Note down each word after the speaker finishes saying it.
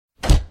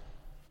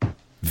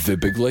The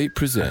Big Light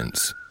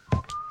presents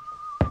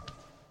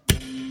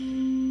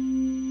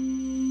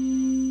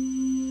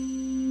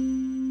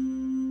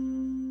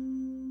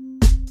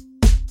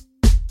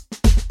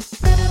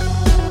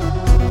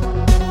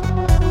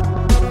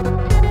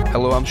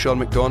Hello, I'm Sean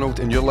McDonald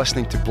and you're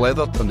listening to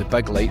Blethered on the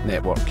Big Light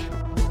Network.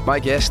 My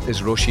guest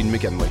is Roisin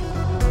McGinley.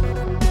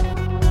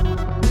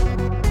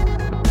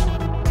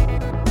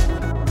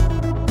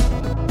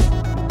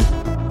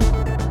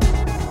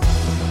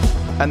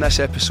 In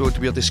this episode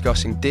we're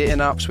discussing dating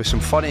apps with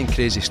some funny and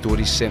crazy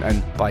stories sent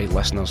in by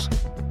listeners.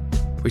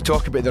 We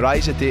talk about the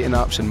rise of dating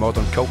apps in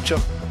modern culture.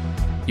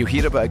 You'll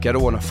hear about a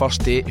girl on a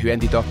first date who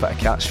ended up at a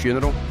cat's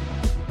funeral.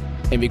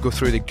 And we go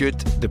through the good,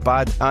 the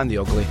bad and the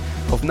ugly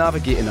of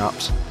navigating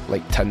apps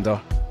like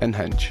Tinder and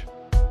Hinge.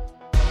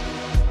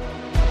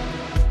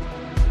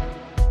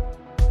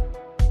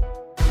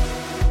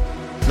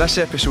 This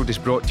episode is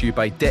brought to you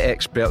by debt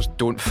experts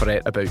Don't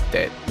Fret About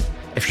Debt.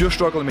 If you're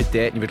struggling with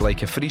debt and you would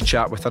like a free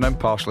chat with an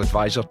impartial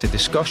advisor to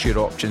discuss your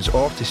options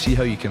or to see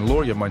how you can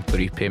lower your monthly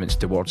repayments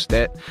towards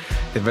debt,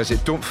 then visit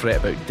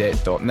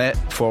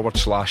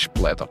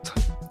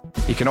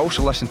don'tfretaboutdebt.net/blethered. You can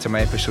also listen to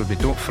my episode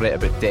with Don't Fret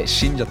About Debt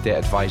Senior Debt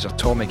Advisor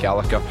Tommy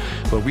Gallagher,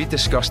 where we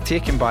discuss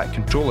taking back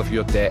control of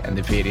your debt and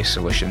the various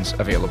solutions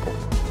available.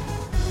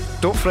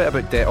 Don't Fret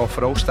About Debt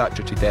offer all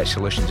statutory debt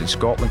solutions in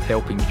Scotland,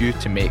 helping you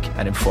to make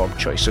an informed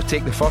choice. So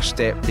take the first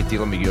step to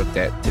dealing with your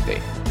debt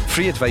today.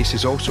 Free advice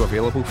is also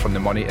available from the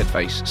Money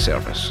Advice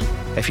Service.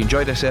 If you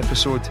enjoyed this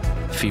episode,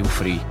 feel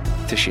free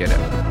to share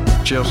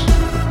it. Cheers.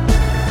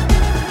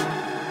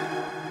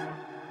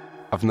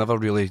 I've never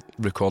really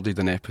recorded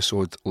an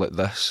episode like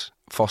this.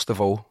 First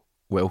of all,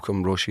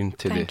 welcome Roisin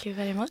to Thank you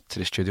very much. To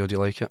the studio. Do you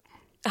like it?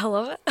 I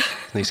love it.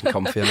 Nice and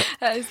comfy, innit?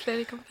 It is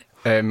very comfy.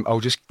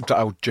 I'll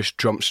just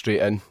jump straight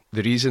in.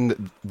 The reason that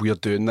we're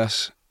doing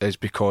this is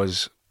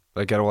because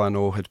a girl I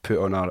know had put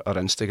on her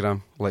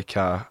Instagram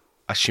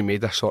she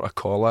made a sort of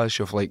collage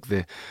of like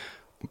the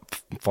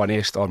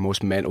funniest or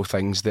most mental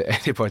things that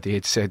anybody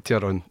had said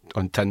to her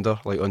on Tinder,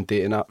 like on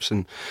dating apps,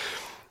 and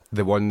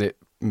the one that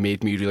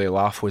made me really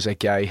laugh was a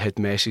guy had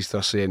messaged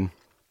her saying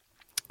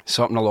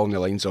something along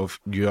the lines of,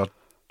 "You're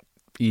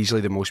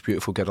easily the most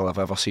beautiful girl I've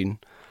ever seen.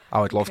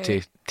 I would love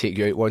to take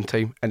you out one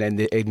time." And then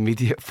the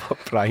immediate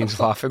Brian's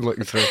laughing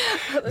looking through.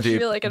 I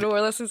feel like I know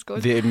where this is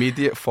going. The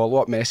immediate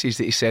follow-up message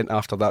that he sent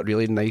after that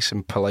really nice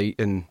and polite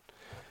and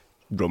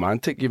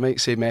romantic, you might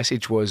say,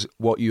 message was,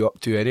 "What you up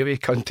to anyway,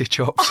 cunty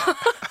chops?"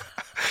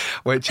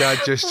 Which I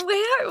just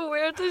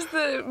where does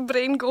the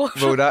brain go?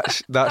 Well,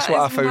 that's what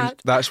I found. Mad.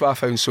 That's what I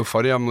found so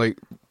funny. I'm like,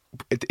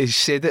 he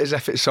said it as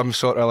if it's some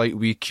sort of like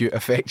wee cute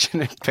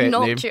affectionate pet name.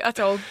 Not cute at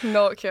all.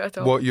 Not cute at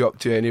all. "What you up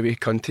to anyway,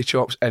 cunty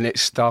chops?" And it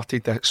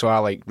started. So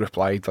I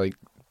replied I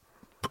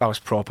was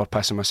proper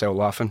pissing myself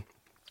laughing,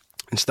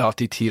 and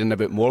started hearing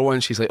about more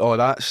ones. She's like, "Oh,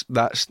 that's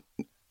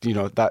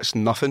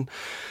nothing."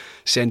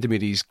 Sending me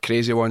these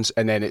crazy ones,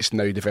 and then it's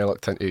now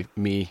developed into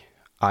me.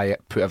 I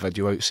put a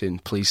video out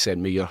saying, "Please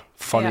send me your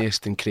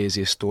funniest and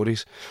craziest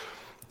stories."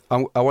 I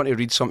want to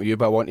read some to you,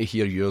 but I want to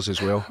hear yours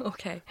as well.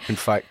 Okay. In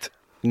fact,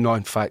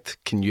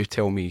 can you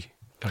tell me,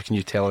 or can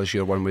you tell us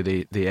your one with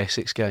the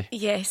Essex guy?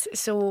 Yes.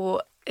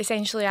 So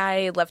essentially,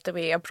 I lived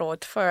away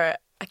abroad for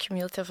a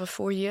cumulative of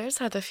 4 years.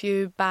 Had a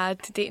few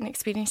bad dating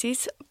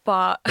experiences,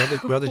 but where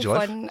did you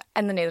live? In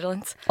the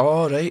Netherlands.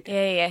 Oh, right.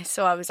 Yeah.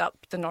 So I was up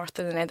the north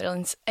of the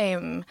Netherlands.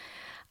 And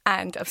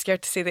I'm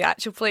scared to say the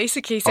actual place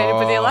in case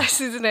anybody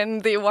listens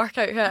and they work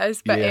out who it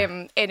is. But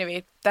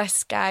anyway,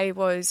 this guy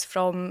was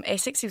from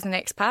Essex. He was an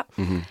expat.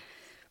 Mm-hmm.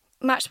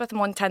 Matched with him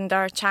on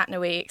Tinder, chatting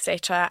away,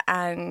 etc.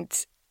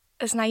 And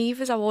as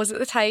naive as I was at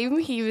the time,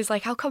 he was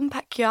like, "I'll come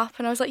pick you up."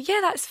 And I was like,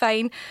 "Yeah, that's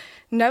fine."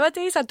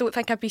 Nowadays, I don't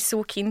think I'd be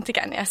so keen to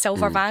get into a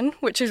silver van,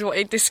 which is what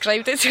he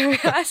described it to me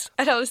as.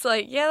 And I was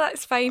like, "Yeah,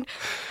 that's fine."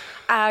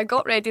 I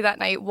got ready that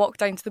night, walked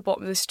down to the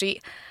bottom of the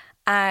street,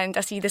 and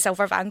I see the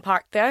silver van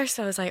parked there.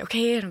 So I was like,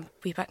 okay, and I'm a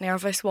wee bit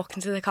nervous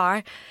walking to the car.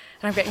 And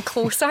I'm getting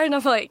closer and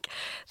I'm like,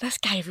 this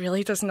guy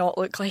really does not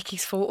look like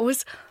his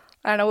photos.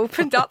 And I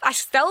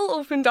still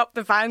opened up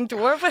the van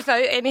door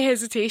without any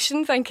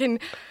hesitation, thinking,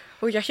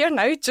 well, you're here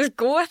now, just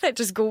go with it,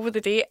 just go with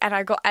the date. And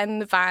I got in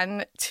the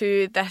van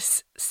to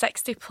this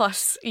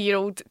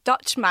 60-plus-year-old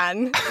Dutch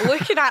man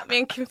looking at me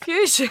in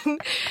confusion,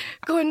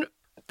 going,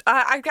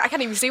 I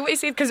can't even say what he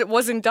said because it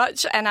was in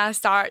Dutch. And I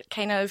start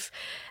kind of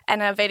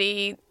in a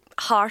very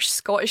harsh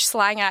Scottish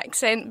slang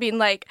accent being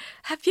like,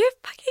 "Have you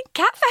fucking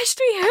catfished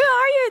me? Who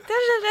are you?"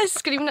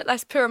 Screaming at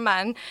this poor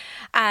man,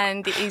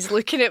 and he's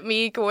looking at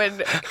me going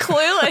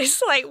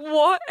clueless, like,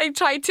 what? And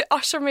tried to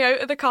usher me out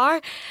of the car.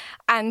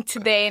 And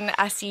then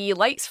I see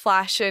lights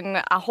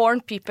flashing, a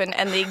horn peeping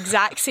in the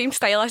exact same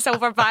style of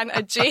silver van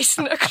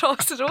adjacent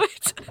across the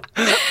road.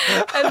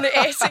 And the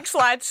Essex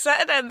lad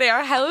sitting in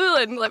there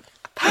howling, like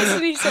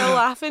pissing himself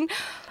laughing.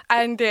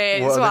 And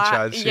so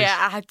I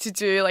had to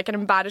do like an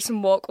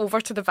embarrassing walk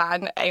over to the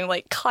van and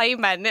like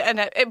climb in, and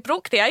it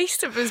broke the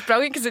ice. It was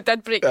brilliant because it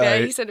did break the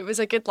ice, and it was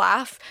a good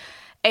laugh.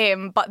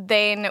 But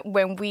then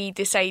when we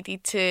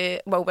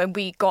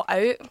got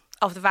out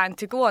of the van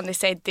to go on the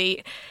said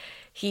date,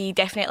 he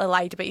definitely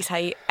lied about his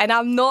height. And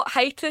I'm not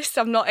heightist,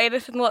 I'm not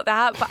anything like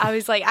that, but I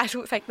was like, I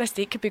don't think this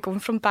date could be going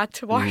from bad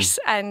to worse.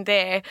 And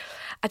I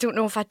don't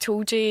know if I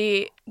told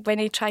you when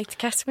he tried to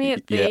kiss me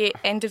at the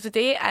end of the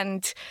date,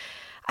 and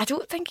I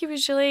don't think he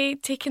was really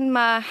taking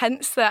my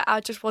hints that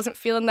I just wasn't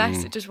feeling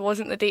this, it just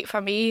wasn't the date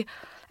for me.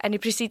 And he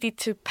proceeded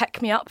to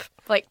pick me up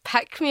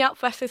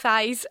with his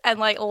eyes and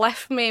like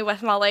lift me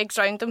with my legs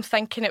round him,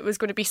 thinking it was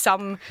going to be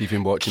some. You've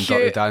been watching cute,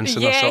 Dirty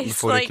Dancing or something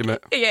before he came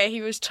out. Yeah,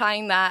 he was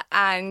trying that,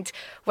 and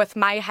with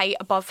my height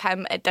above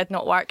him, it did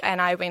not work, and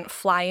I went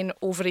flying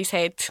over his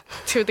head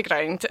to the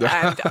ground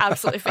and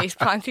absolutely face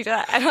planted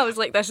it. And I was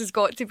like, this has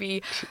got to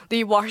be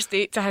the worst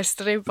date to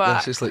history. But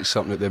this is like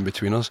something at the in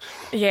between us.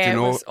 Yeah, it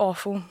was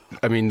awful.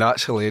 I mean,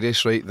 that's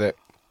hilarious, right? That.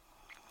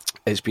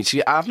 It's been.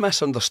 See, I've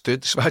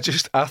misunderstood. So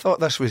I thought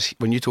this was,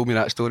 when you told me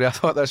that story, I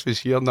thought this was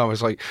here, and I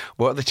was like,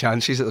 what are the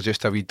chances that they're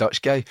just a wee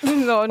Dutch guy?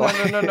 No.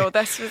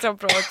 This was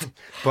abroad.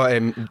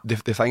 But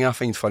the thing I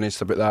find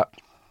funniest about that,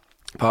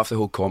 part of the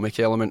whole comic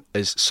element,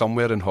 is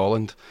somewhere in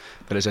Holland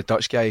there is a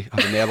Dutch guy,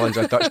 or the Netherlands,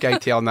 a Dutch guy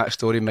telling that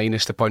story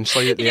minus the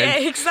punchline at the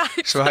end. Yeah,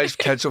 exactly. So his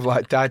kids will be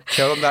like, Dad,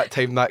 tell him that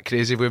time that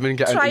crazy woman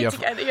get into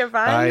your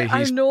van.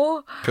 I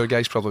know. Poor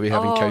guy's probably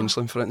having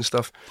counselling for it and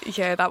stuff.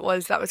 Yeah, that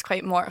was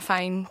quite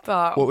mortifying.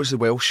 But what was the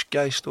Welsh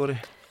guy story?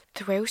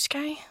 The Welsh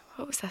guy?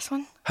 What was this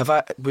one?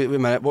 Wait a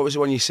minute, what was the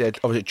one you said?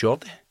 Oh, was it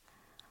Geordie?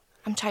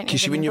 I'm trying to remember.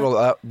 Because when you were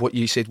like that, what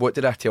you said, what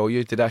did I tell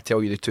you? Did I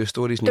tell you the two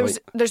stories? And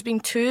there's been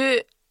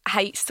two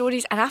height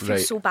stories, and I feel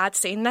so bad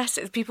saying this.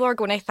 People are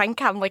going to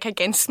think I'm like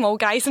against small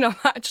guys, and I'm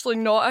actually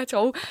not at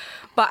all.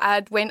 But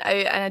I went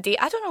out on a date.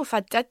 I don't know if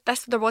I did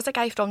this. There was a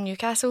guy from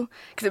Newcastle,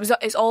 because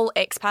it's all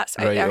expats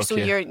out there. Okay. So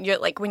you're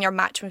like, when you're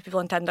matching with people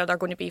on Tinder, they're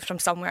going to be from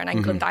somewhere in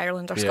England,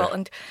 Ireland, or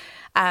Scotland.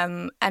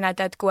 And I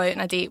did go out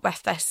on a date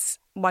with this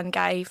one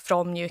guy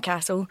from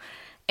Newcastle.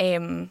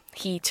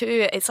 He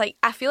too. It's like,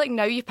 I feel like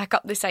now you pick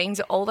up the signs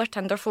that all their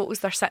Tinder photos,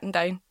 they're sitting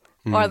down.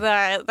 Or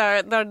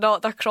they're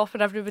not, they're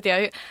cropping everybody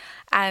out.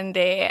 And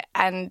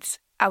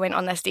I went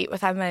on this date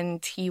with him,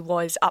 and he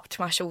was up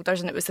to my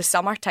shoulders, and it was the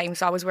summertime,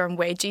 so I was wearing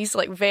wedgies,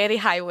 like very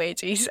high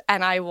wedgies,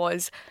 and I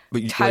was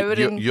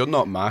towering. You're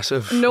not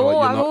massive. No,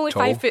 I'm only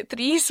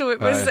 5'3", so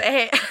it was.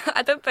 I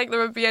didn't think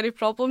there would be any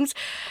problems,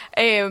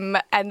 and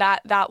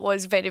that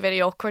was very,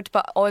 very awkward.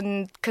 But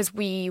because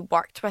we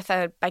worked with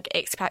a big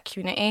expat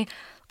community.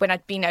 When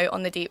I'd been out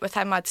on the date with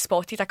him, I'd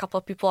spotted a couple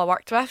of people I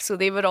worked with, so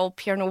they were all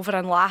peering over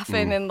and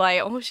laughing and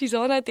like, oh, she's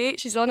on a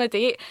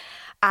date.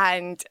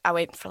 And I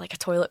went for like a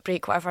toilet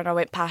break, whatever, and I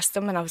went past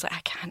them, and I was like,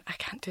 I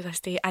can't do this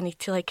date. I need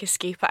to like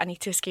escape it. I need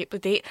to escape the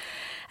date.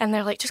 And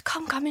they're like, just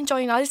come and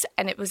join us.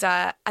 And it was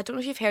I don't know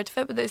if you've heard of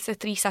it, but it's the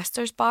Three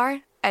Sisters bar,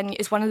 and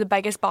it's one of the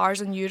biggest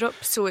bars in Europe.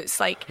 So it's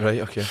like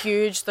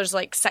huge. There's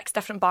like 6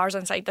 different bars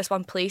inside this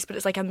one place, but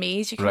it's like a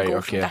maze. You can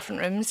go from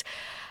different rooms.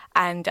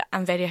 And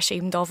I'm very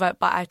ashamed of it,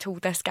 but I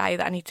told this guy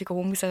that I need to go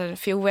home because I didn't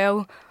feel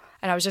well,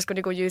 and I was just going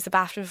to go use the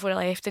bathroom before I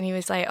left, and he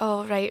was like,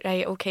 oh, right,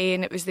 okay,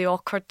 and it was the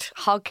awkward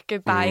hug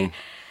goodbye,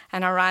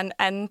 and I ran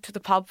into the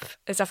pub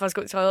as if I was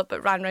going to the toilet,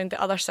 but ran round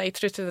the other side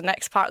through to the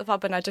next part of the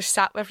pub, and I just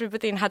sat with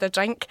everybody and had a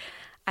drink.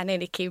 And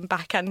then he came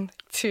back in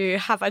to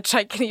have a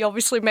drink, and he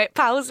obviously met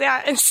pals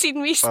there and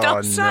seen me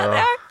still sat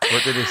there.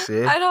 What did he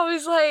say? And I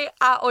was like,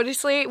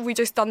 honestly, we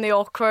just done the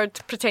awkward,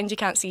 pretend you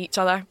can't see each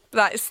other.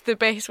 That's the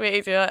best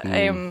way to do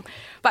it.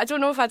 But I don't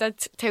know if I did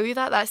tell you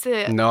that. That's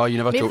the... No, you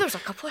never maybe told... there's a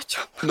couple of...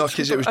 No,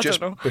 because it was just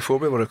before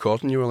we were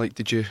recording, you were like,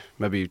 did you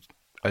maybe...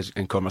 As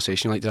in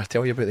conversation, like, did I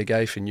tell you about the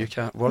guy from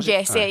Newcastle?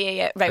 Yes,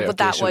 yeah. Right, well,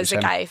 that was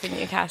the guy from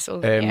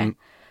Newcastle.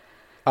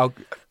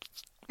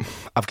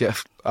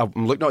 I'm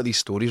looking at these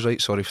stories, right?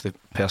 Sorry for the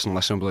person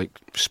listening, but like,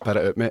 spit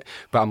it out, mate.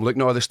 But I'm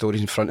looking at all the stories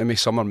in front of me.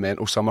 Some are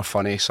mental, some are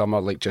funny, some are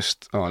like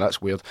just, oh,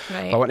 that's weird.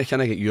 Right. I want to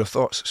kind of get your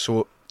thoughts.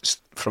 So,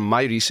 from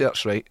my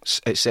research, right,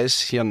 it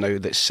says here now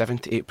that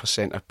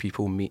 78% of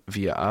people meet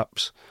via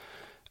apps,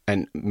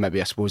 and maybe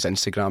I suppose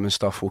Instagram and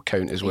stuff will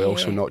count as well.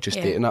 So not just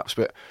dating apps,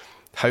 but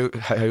how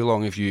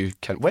long have you?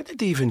 When did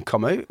they even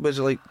come out? Was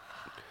it like?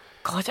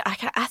 God,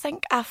 I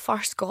think I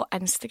first got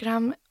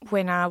Instagram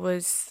when I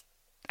was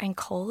in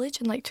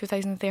college in like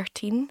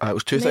 2013. It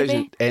was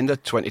 2000, end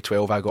of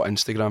 2012 I got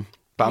Instagram.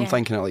 But I'm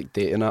thinking of like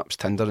dating apps,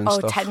 Tinder and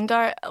stuff. Oh,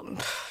 Tinder,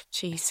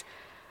 jeez.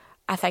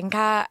 I think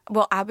I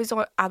was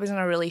in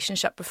a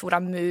relationship before I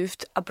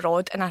moved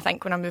abroad, and I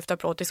think when I moved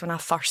abroad is when I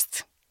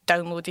first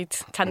downloaded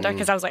Tinder,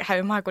 because I was like, how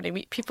am I going to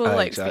meet people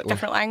speak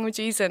different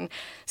languages? And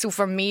so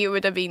for me it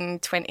would have been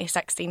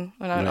 2016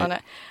 when I went on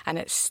it, and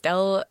it's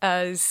still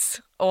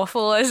as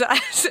awful as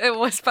it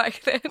was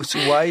back then. So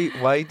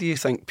why do you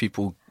think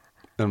people,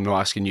 I'm not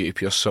asking you to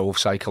pure solve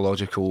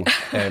psychological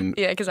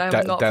because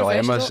I'm not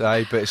dilemmas,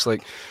 but it's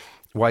like,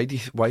 why do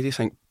you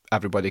think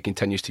everybody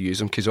continues to use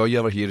them? Because all you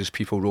ever hear is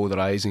people roll their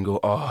eyes and go,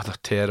 oh, they're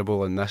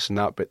terrible and this and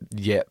that, but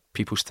yet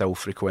people still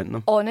frequent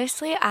them.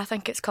 Honestly, I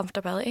think it's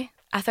comfortability.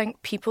 I think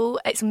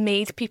it's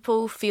made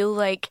people feel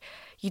like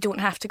you don't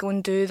have to go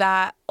and do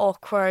that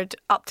awkward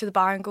up to the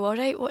bar and go, all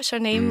right, what's your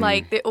name?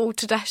 Like the old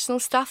traditional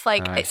stuff.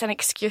 Like it's an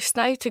excuse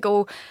now to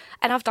go,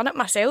 and I've done it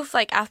myself.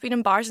 Like I've been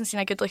in bars and seen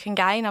a good looking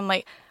guy and I'm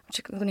like, I'm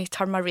just going to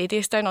turn my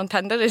radius down on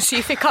Tinder and see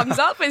if he comes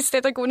up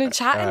instead of going and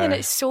chatting. And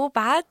it's so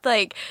bad.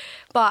 Like,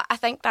 but I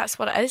think that's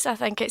what it is. I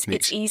think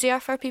it's easier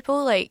for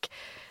people. Like,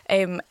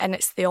 and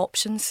it's the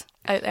options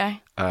out there.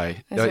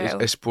 Aye.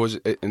 Well. I suppose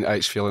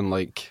it's feeling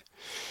like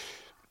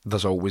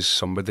there's always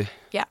somebody.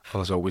 Yeah. Or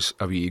there's always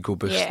a wee ego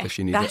boost if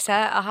you need that's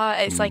it.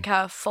 It's like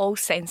a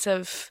false sense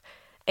of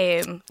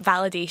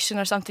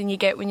validation or something you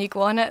get when you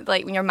go on it.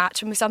 Like when you're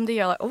matching with somebody,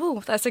 you're like,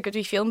 oh, that's a good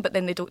wee feeling, but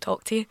then they don't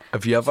talk to you.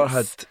 Have you ever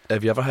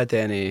had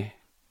any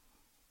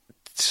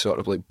sort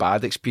of like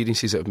bad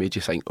experiences that have made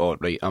you think, oh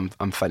right,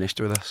 I'm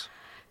finished with this?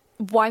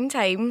 One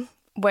time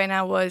when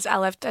I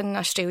lived in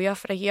Australia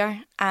for a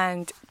year,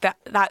 and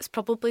that's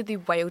probably the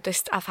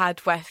wildest I've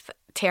had with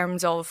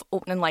terms of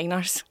opening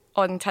liners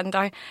on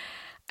Tinder.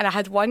 And I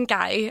had one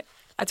guy,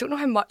 I don't know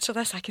how much of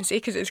this I can say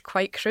because it's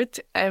quite crude,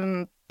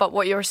 but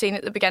what you were saying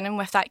at the beginning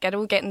with that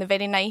girl getting the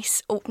very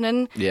nice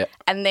opening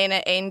and then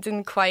it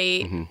ending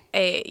quite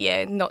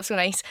not so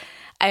nice.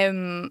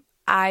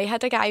 I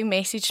had a guy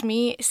message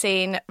me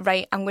saying,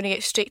 right, I'm going to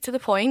get straight to the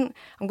point.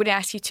 I'm going to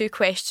ask you 2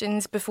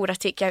 questions before I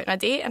take you out on a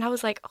date. And I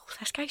was like, oh,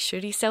 this guy's sure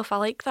himself. I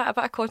like that, a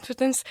bit of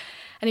confidence.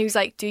 And he was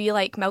like, do you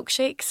like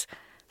milkshakes?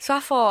 So I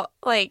thought,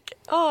 like,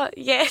 oh,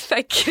 yeah,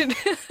 thank you.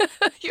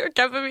 You're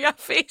giving me a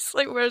face.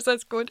 Like, where's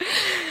this going?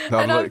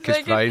 No,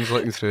 because Brian's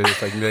looking through the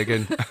thing,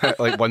 Megan,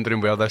 like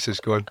wondering where this is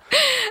going.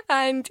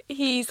 And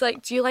he's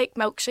like, do you like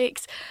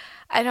milkshakes?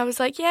 And I was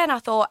like, yeah. And I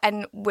thought,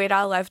 and where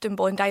I lived in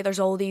Bondi, there's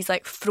all these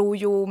like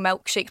froyo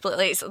milkshakes, but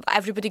like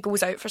everybody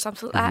goes out for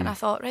something like that. And I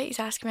thought, right, he's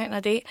asking me out on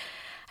a date.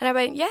 And I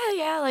went, yeah,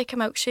 I like a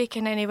milkshake.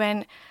 And then he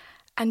went,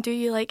 and do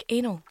you like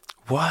anal?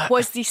 What?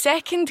 Was the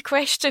second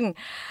question. And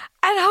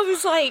I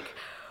was like,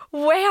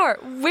 where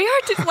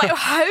did, like,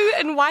 how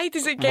and why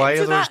does it get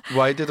to that?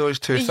 Why do those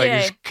two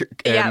things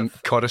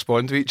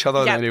correspond to each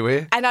other in any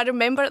way? And I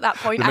remember at that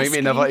point, Remind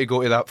me never to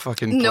go to that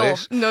fucking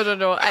place. No.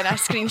 And I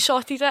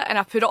screenshotted it and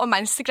I put it on my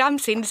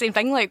Instagram saying the same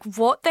thing, like,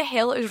 what the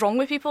hell is wrong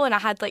with people? And I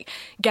had like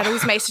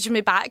girls messaging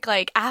me back,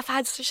 like, I've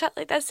had shit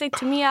like this said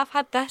to me, I've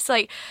had this,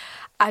 like,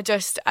 I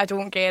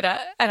don't get it.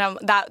 And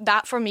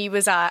that for me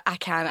was I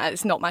can't,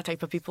 it's not my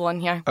type of people on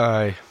here.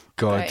 Aye,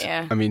 God.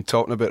 But, I mean,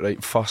 talking about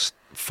right first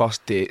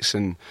dates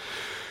and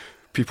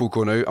people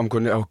going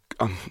out,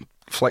 I'm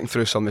flicking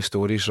through some of the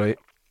stories, right?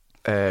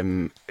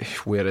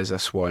 Where is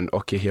this one?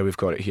 Okay, here we've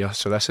got it here.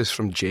 So this is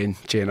from Jane.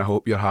 Jane, I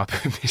hope you're happy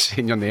with me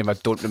saying your name. I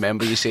don't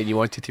remember you saying you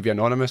wanted to be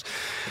anonymous.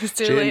 It's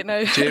too late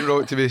now. Jane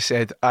wrote to me,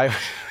 said,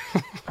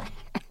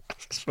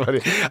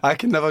 sorry, I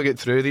can never get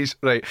through these.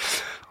 Right,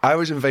 I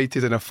was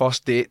invited on a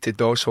first date to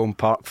Dawsholme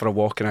Park for a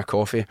walk and a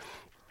coffee.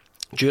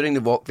 During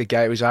the walk, the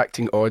guy was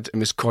acting odd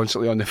and was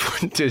constantly on the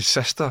phone to his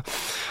sister.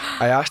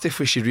 I asked if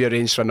we should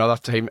rearrange for another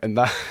time, and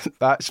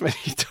that's when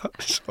he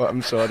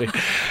I'm sorry.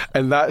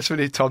 And that's when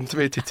he turned to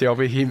me to tell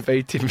me he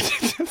invited me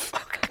to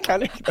fuck, I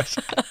can't hear this.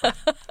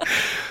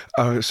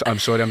 I'm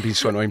sorry, I'm being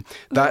so annoying.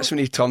 That's when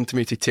he turned to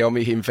me to tell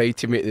me he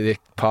invited me to the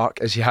park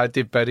as he had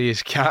to bury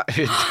his cat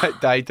who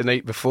died the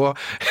night before.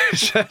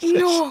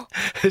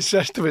 His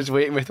sister was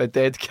waiting with a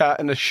dead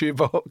cat in a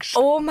shoebox.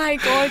 Oh my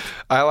God.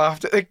 I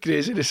laughed at the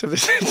craziness of the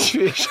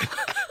situation.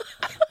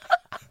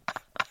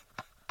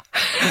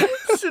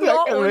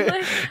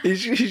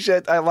 He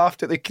said, I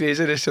laughed at the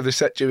craziness of the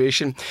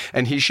situation,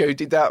 and he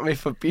shouted at me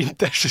for being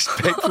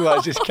disrespectful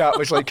as his cat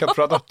was like a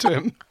brother to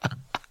him.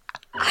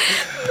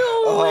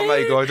 Oh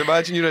my God,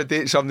 imagine you're on a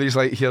date, somebody's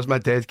like, here's my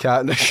dead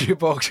cat in a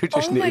shoebox, you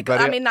just need to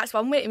bury it. I mean, that's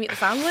one way to meet the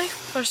family,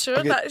 for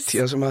sure. That's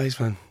tears in my eyes,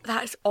 man.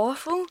 That's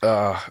awful.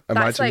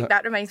 Imagine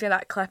that reminds me of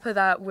that clip of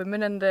that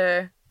woman and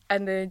the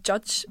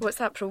judge, what's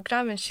that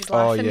programme, and she's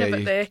laughing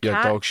about the cat.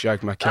 Your dog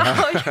shagged my cat.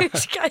 Oh, you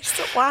guys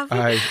stop laughing.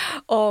 Aye.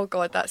 Oh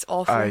God, that's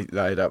awful. Aye,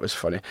 that was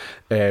funny.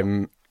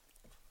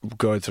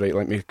 God, right,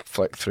 let me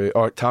flick through.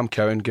 Oh, Tam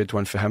Cowan, good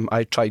one for him.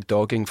 I tried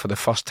dogging for the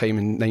first time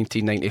in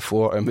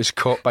 1994 and was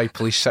caught by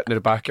police sitting in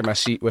the back of my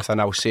seat with an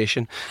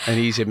Alsatian. An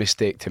easy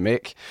mistake to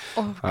make.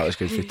 Oh, that was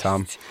good for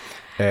Tam.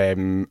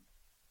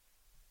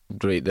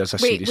 Right, there's a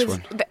serious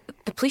one.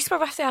 The police were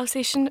with the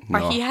Alsatian,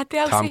 or he had the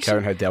Alsatian? Tam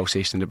Cowan had the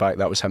Alsatian in the back.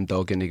 That was him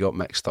dogging. He got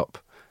mixed up.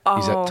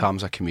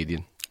 Tam's a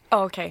comedian.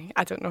 Oh, okay.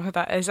 I don't know who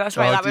that is. That's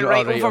why that went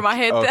right over my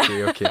head.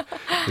 Okay.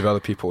 There are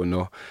other people who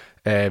know.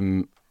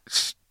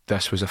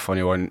 This was a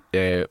funny one.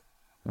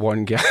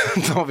 One guy,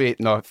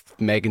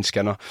 Megan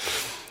Skinner.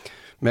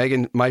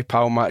 Megan, my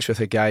pal matched with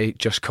a guy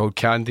just called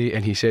Candy,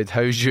 and he said,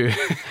 "How's you?"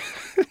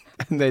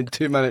 And then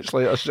 2 minutes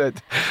later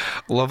said,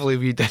 "Lovely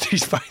wee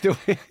ditties, by the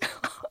way."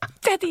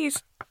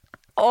 Ditties.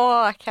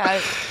 Oh, I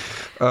can't.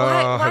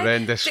 Oh,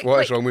 horrendous.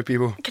 What is wrong with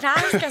people? Can I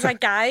ask, as a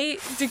guy,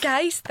 do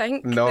guys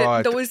think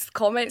that those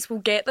comments will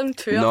get them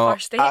to a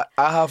first date?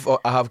 I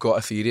have got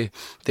a theory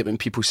that when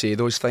people say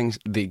those things,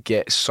 they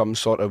get some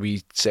sort of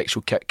wee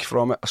sexual kick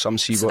from it, or so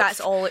that's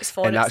all it's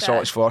for. And that's all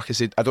it's for,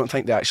 because I don't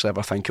think they actually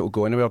ever think it will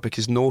go anywhere,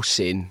 because no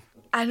sane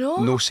I know.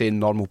 no sane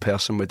normal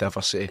person would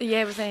ever say.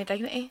 Yeah, with any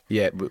dignity.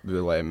 Yeah,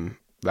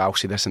 I'll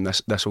say this and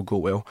this will go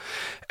well.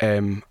 I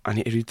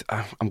need to read.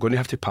 I'm going to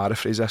have to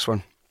paraphrase this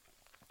one.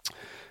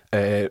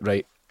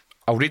 Right,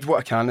 I'll read what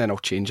I can and I'll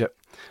change it.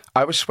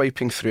 I was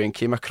swiping through and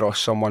came across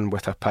someone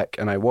with a pic,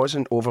 and I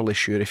wasn't overly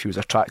sure if he was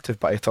attractive,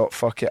 but I thought,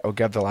 fuck it, I'll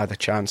give the lad a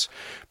chance,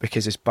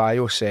 because his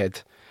bio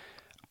said,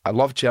 I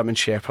love German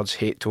Shepherds,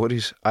 hate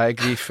Tories. I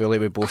agree fully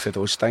with both of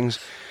those things.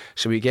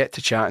 So we get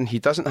to chatting. He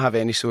doesn't have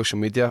any social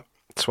media,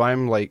 so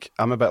I'm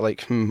a bit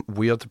like,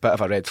 weird, bit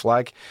of a red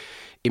flag.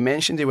 He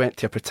mentioned he went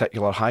to a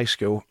particular high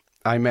school.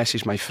 I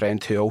messaged my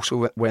friend who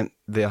also went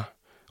there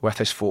with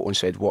his photo and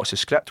said, what's the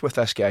script with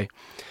this guy?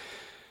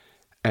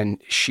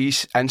 And she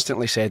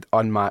instantly said,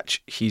 unmatch,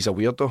 he's a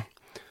weirdo.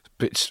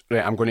 But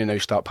right, I'm going to now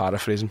start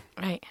paraphrasing.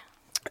 Right.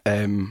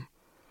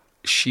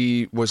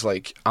 She was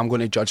like, I'm going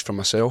to judge for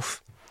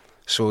myself.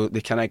 So they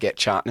kind of get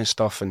chatting and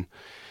stuff, and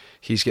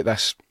he's got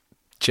this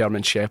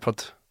German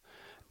Shepherd,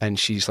 and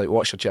she's like,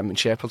 what's your German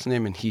Shepherd's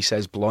name? And he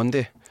says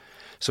Blondie.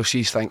 So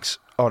she thinks,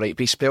 all right,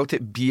 but he spelled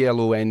it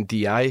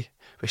Blondi.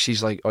 But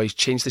she's like, oh, he's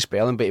changed the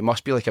spelling, but he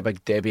must be like a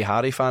big Debbie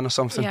Harry fan or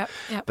something.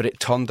 Yep. But it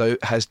turned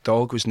out his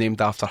dog was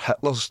named after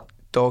Hitler's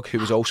dog, who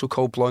was also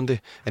called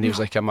Blondie, and he was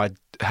like a mad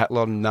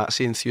Hitler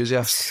Nazi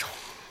enthusiast.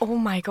 Oh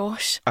my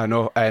gosh. I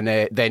know. And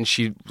then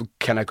she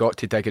kind of got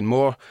to digging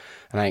more,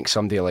 and I think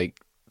somebody like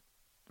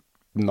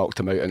knocked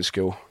him out in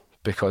school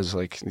because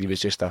like he was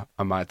just a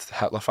mad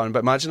Hitler fan. But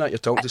imagine that, you're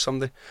talking to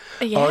somebody,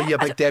 oh,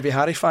 you're a big Debbie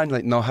Harry fan,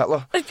 like, no,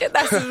 Hitler.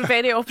 That's the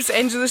very opposite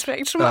ends of the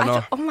spectrum. I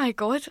know. Oh my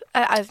god.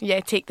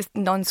 Take the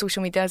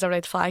non-social media as a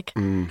red flag. I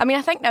mean,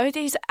 I think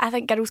nowadays,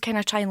 girls kind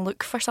of try and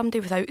look for somebody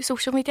without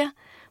social media,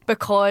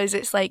 because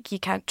it's like you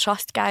can't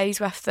trust guys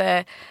with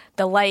the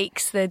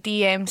likes, the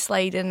DM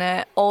sliding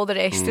it, all the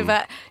rest of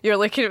it. You're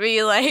looking at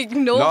me like,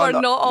 no, we're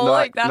not all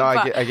like that.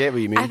 No, but I get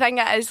what you mean. I think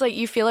it is like,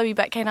 you feel a wee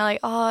bit kind of like,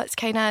 oh, it's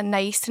kind of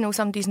nice to know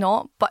somebody's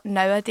not. But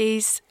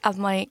nowadays, I'm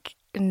like,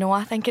 no,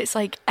 I think it's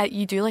like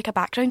you do like a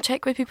background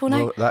check with people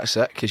now. Well, that's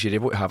it, because you're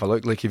able to have a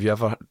look. Like, have you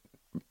ever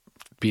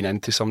been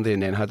into somebody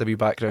and then had a wee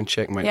background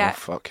check? And went, yeah, oh,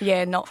 fuck.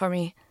 Yeah, not for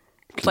me.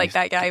 Like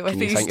that guy with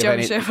these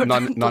German Shepherd.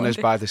 None as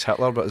bad as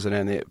Hitler, but is there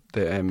any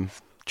that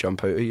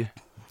jump out at you?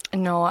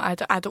 No, I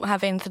don't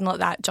have anything like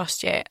that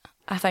just yet.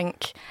 I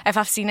think if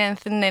I've seen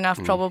anything, then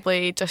I've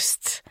probably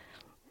just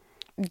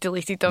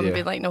deleted them and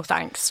been like, no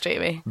thanks, straight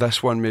away.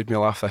 This one made me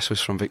laugh. This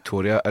was from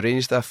Victoria.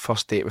 Arranged a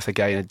first date with a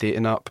guy in a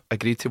dating app.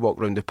 Agreed to walk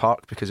round the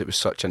park because it was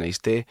such a nice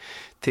day.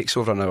 Takes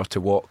over an hour to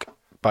walk,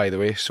 by the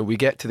way. So we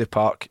get to the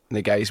park and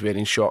the guy's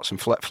wearing shorts and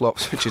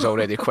flip-flops, which is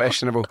already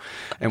questionable,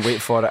 and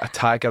wait for it, a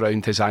tag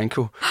around his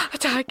ankle. A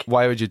tag?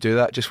 Why would you do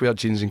that? Just wear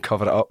jeans and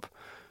cover it up.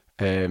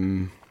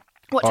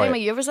 What time of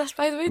year was this,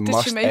 by the way?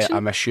 Did she mention?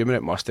 I'm assuming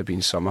it must have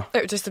been summer.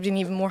 It would just have been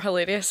even more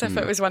hilarious if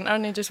it was winter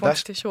and he just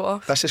wanted to show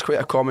off. This is quite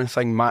a common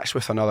thing. Matched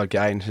with another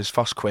guy, and his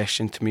first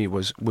question to me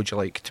was, would you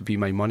like to be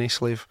my money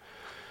slave?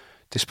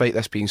 Despite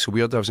this being so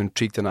weird, I was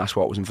intrigued and asked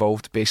what was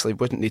involved. Basically,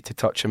 wouldn't need to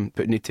touch him,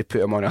 but need to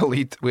put him on a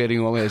lead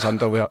wearing only his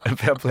underwear and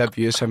verbally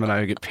abuse him, and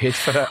I would get paid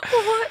for it.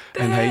 What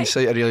the In heck?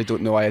 hindsight, I really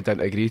don't know why I didn't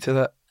agree to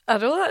that. I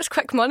know, that's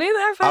quick money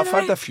there, by I've the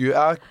way. had a few.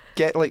 I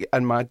get like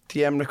in my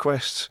DM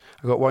requests.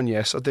 I got one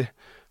yesterday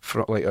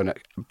from like on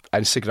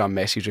Instagram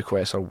message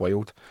requests are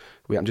wild.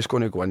 Wait, I'm just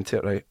going to go into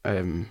it, right?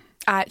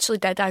 I actually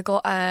did. I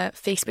got a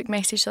Facebook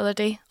message the other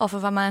day off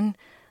of a man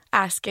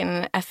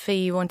asking if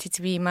he wanted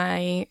to be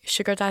my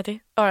sugar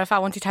daddy, or if I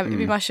wanted him to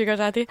be my sugar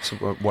daddy. So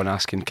one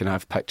asking, can I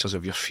have pictures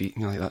of your feet?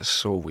 And you're like, that's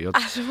so weird.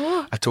 I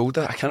know. I told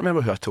her, I can't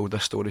remember who I told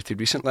this story to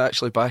recently,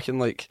 actually, back in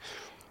like,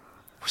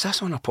 was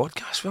this on a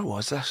podcast? Where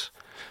was this?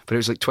 But it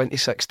was like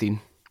 2016.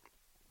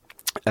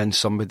 And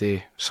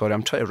somebody, sorry,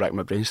 I'm trying to rack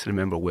my brains to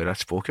remember where I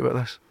spoke about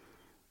this.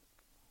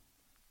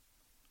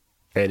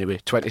 Anyway,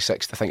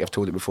 2016, I think I've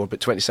told it before,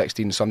 but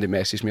 2016, somebody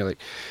messaged me like,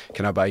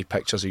 can I buy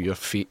pictures of your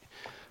feet?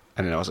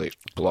 And then I was like,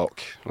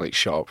 block, like,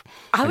 shut up.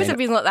 I would have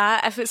been like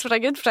that if it's for a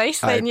good price,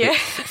 then yeah.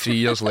 3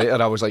 years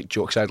later, I was like,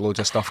 jokes, I had loads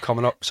of stuff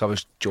coming up, so I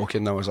was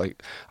joking. I was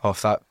like, oh,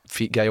 if that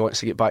feet guy wants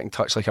to get back in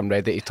touch, like, I'm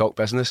ready to talk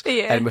business.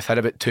 Yeah. And within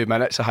about 2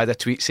 minutes, I had a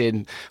tweet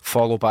saying,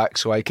 follow back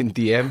so I can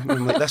DM. And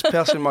I'm like, this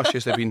person must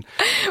just have been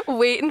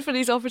waiting for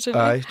these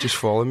opportunities. just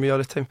following me all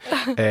the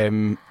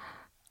time.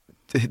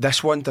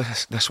 This one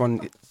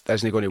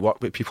isn't going to work,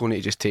 but people need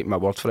to just take my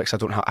word for it,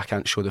 because I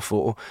can't show the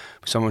photo.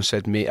 Someone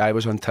said, mate, I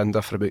was on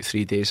Tinder for about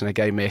 3 days and a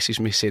guy messaged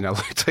me saying I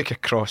looked like a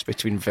cross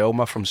between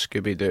Velma from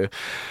Scooby-Doo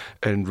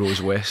and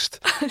Rose West.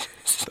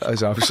 That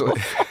is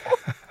absolutely...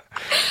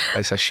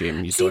 It's a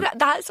shame you don't...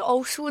 That's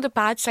also the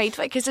bad side of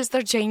it, because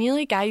there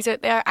genuinely guys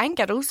out there, and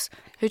girls,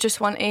 who just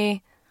want to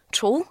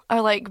troll or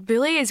like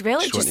bully as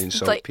well. Just want to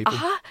insult like, people.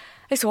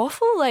 It's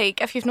awful.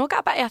 Like, if you've not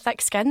got a bit of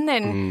thick skin,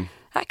 then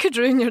that could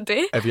ruin your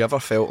day. Have you ever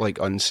felt like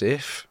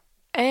unsafe?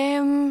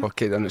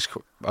 Okay, then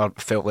I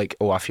felt like,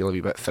 I feel a wee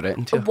bit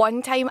threatened here.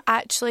 One time,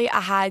 actually, I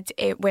had,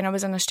 when I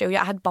was in Australia,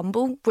 I had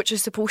Bumble, which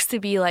is supposed to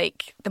be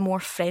like the more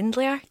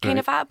friendlier kind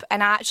of app,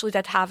 and I actually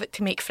did have it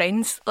to make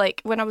friends,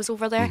 like when I was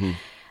over there,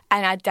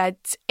 and I did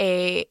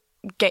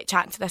get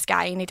chatting to this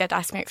guy, and he did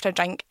ask me out for a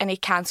drink, and he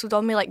cancelled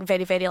on me like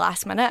very, very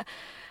last minute.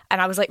 And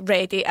I was like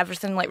ready,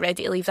 everything like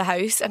ready to leave the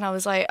house. And I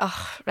was like,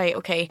 oh, right,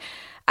 okay.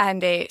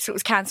 And so it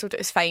was cancelled, it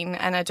was fine.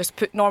 And I just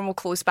put normal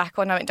clothes back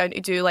on. I went down to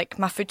do like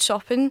my food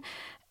shopping.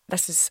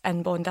 This is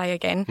in Bondi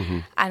again.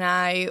 And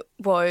I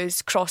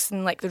was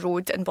crossing like the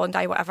road in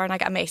Bondi, whatever, and I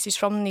got a message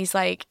from him, and he's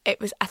like,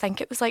 I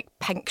think it was like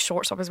pink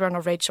shorts I was wearing,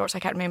 or red shorts, I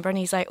can't remember. And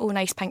he's like, oh,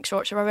 nice pink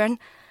shorts you were wearing.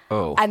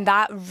 Oh. And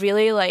that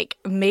really like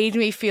made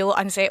me feel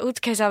unsettled,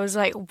 because I was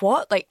like,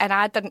 what? Like, and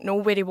I didn't know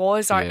where he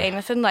was or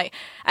anything. Like,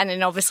 and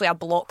then obviously I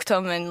blocked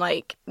him and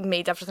like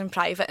made everything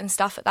private and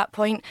stuff at that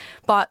point.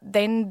 But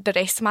then the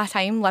rest of my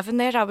time living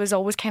there, I was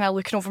always kind of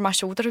looking over my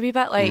shoulder a wee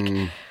bit,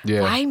 like,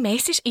 why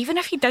message? Even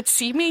if you did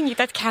see me and you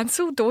did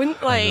cancel,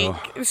 don't like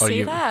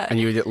say that. And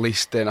you would at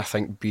least then, I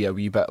think, be a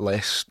wee bit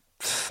less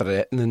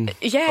threatening.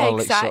 Yeah, or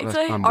like, exactly.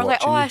 Sort of, or like,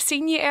 oh, you. I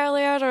seen you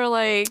earlier, or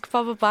like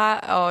blah blah blah.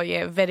 Oh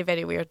yeah, very,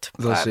 very weird.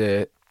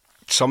 There's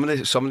some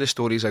of the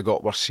stories I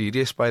got were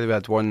serious, by the way. I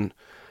had one.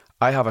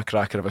 I have a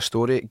cracker of a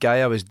story. Guy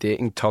I was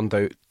dating turned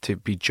out to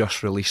be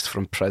just released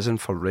from prison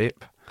for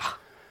rape.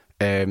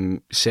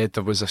 Said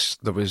there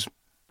was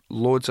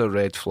loads of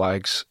red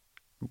flags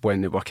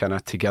when they were kind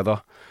of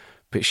together,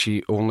 but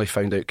she only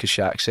found out because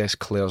she accessed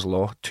Clare's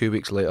Law 2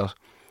 weeks later.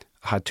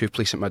 Had two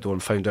police at my door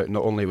and found out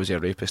not only was he a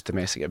rapist,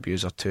 domestic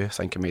abuser too. I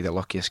think I made a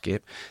lucky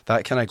escape.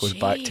 That kind of goes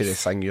back to the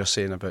thing you're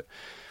saying about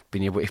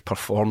being able to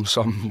perform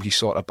some wee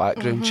sort of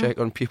background check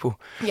on people.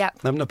 Yeah,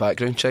 having a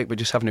background check, but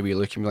just having a wee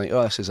look and be like,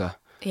 oh, this is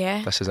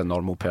a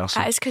normal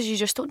person. It is, because you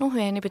just don't know who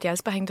anybody is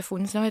behind the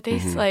phones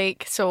nowadays.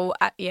 Like, so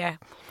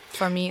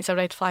for me it's a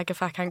red flag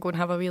if I can't go and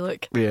have a wee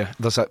look. Yeah,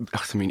 there's that.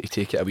 I mean, to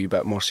take it a wee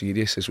bit more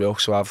serious as well.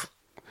 So I've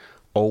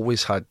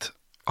always had,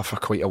 for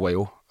quite a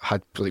while,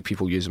 had like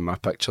people using my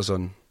pictures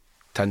on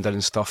Tinder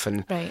and stuff,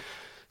 and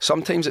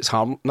sometimes it's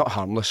not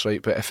harmless, right?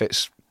 But if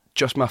it's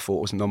just my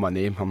photos and not my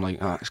name, I'm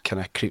like, it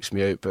kind of creeps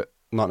me out, but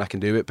nothing I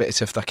can do with it. But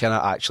it's if they're kind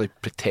of actually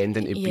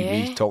pretending to be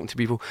me talking to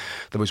people.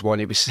 There was one,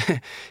 he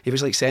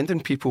was like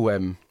sending people,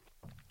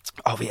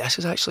 oh wait, this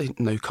is actually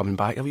now coming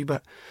back a wee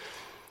bit.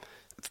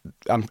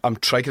 I'm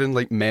triggering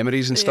like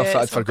memories and stuff that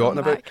I'd forgotten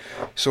about.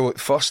 So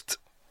first,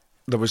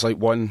 there was like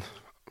one,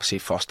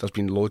 there's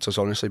been loads, there's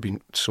honestly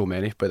been so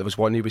many, but there was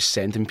one he was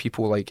sending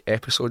people like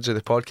episodes of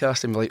the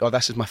podcast and be like, oh,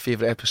 this is my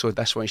favourite episode,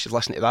 this one, you should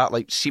listen to that.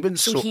 Like, seeming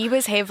so he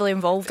was heavily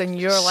involved in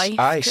your life.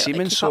 Aye,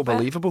 seeming so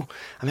believable.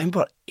 I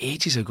remember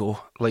ages ago,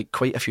 like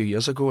quite a few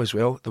years ago as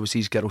well, there was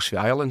these girls from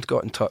Ireland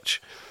got in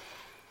touch,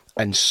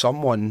 and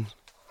someone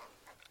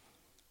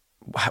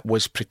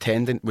was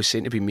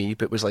saying to be me,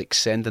 but was like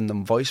sending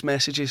them voice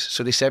messages.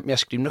 So they sent me a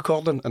screen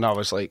recording, and I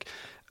was like,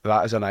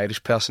 that is an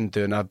Irish person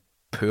doing a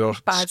poor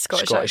bad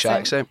Scottish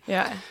accent.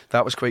 Yeah,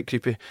 that was quite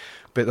creepy.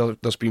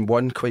 But there's been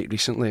one quite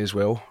recently as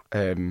well.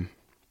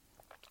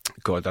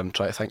 God, I'm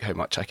trying to think how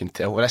much I can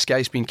tell. Well, this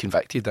guy's been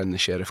convicted in the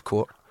sheriff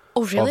court.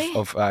 Oh, really?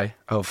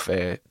 Of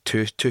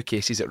two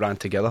cases that ran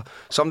together.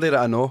 Somebody that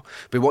I know.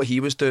 But what he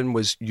was doing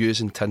was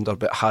using Tinder,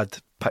 but had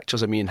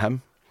pictures of me and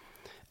him.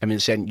 I mean,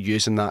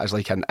 using that as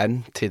like an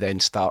in to then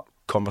start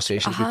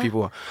conversations with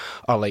people,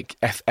 or like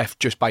if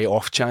just by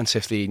off chance,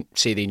 if they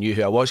say they knew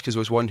who I was, because there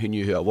was one who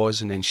knew who I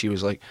was, and then she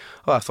was like,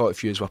 oh, I thought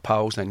if you were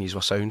pals then you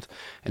were sound,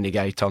 and the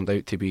guy turned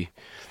out to be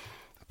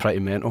pretty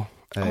mental.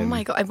 Oh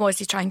my God. And was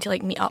he trying to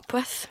like meet up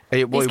with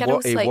he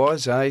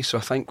was, so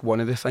I think one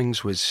of the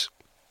things was,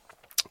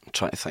 I'm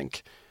trying to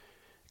think,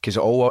 because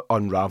it all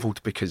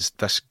unravelled because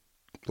this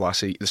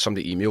lassie,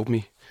 somebody emailed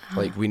me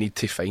like, we need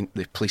to find,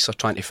 the police are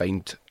trying to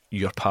find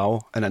your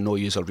pal, and I know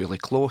yous are really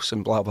close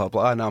and blah blah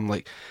blah, and I'm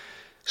like,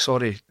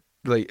 sorry,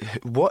 like,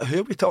 what, who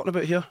are we talking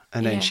about here?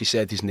 And then she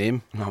said his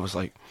name, and I was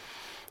like,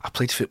 I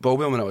played football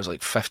with him when I was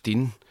like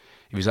 15.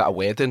 He was at a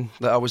wedding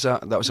that I was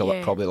at. That was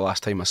probably the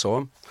last time I saw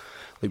him,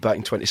 like back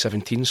in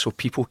 2017. So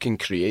people can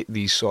create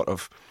these sort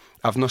of,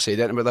 I've not said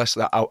anything about this,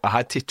 that I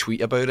had to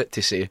tweet about it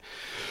to say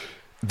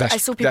this. I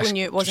saw people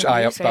knew it wasn't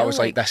me. But I was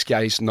like, this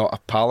guy's not a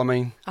pal of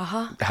mine.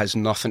 It has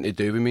nothing to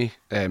do with me.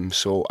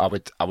 So I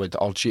would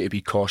urge you to be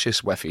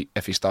cautious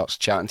if he starts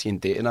chatting to you in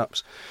dating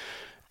apps.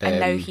 And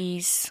now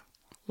he's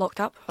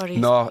locked up, or he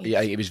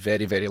was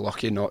very, very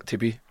lucky not to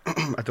be. I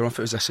don't know if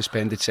it was a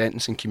suspended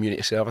sentence in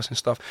community service and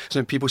stuff. So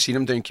when people seen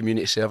him doing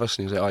community service,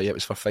 and he was like, oh yeah, it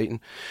was for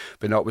fighting,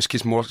 but no, it was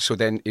because more. So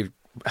then he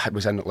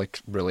was in like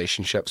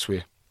relationships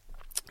with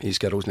these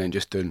girls, and then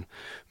just doing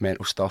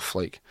mental stuff,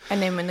 like. And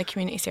then when the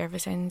community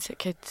service ends, it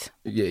could.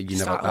 Yeah, you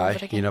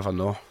never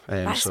know.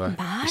 That's so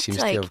mad. He seems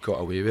to have got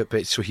away with it.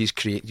 But so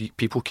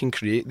people can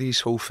create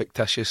these whole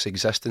fictitious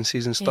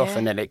existences and stuff,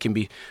 and then it can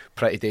be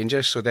pretty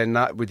dangerous. So then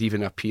that would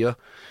even appear.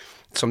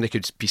 Somebody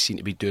could be seen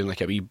to be doing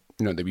like a wee,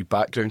 the wee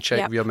background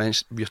check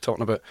we're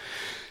talking about.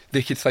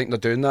 They could think they're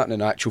doing that, and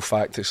in actual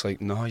fact, it's like,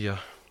 no, you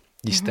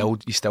still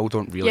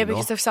don't really know. Yeah,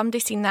 because if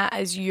somebody seen that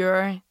as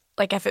your,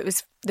 like if it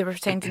was, they were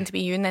pretending to be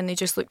you, and then they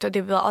just looked at it,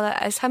 they'd be like, oh,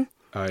 that is him.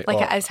 Aye.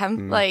 Like it is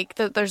him. Like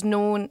there's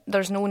no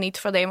need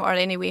for them or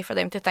any way for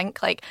them to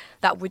think like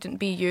that wouldn't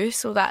be you.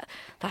 So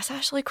that's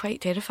actually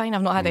quite terrifying.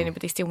 I've not had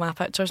anybody steal my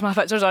pictures. My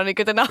pictures aren't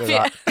good enough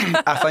yet.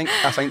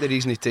 I think the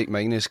reason they take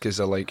mine is because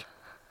they're like,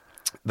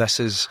 this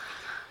is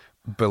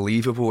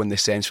believable in the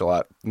sense of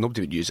like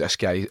nobody would use this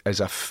guy as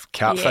a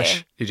catfish.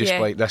 Yeah, You just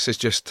like, this is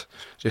just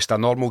a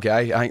normal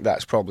guy. I think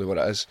that's probably what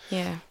it is.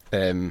 Yeah.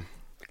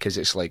 Because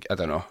it's like, I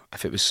don't know,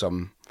 if it was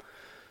some,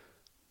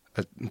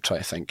 I'm trying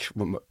to think,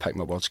 pick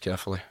my words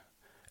carefully.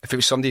 If it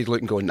was somebody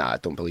looking going, nah, I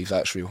don't believe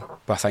that's real.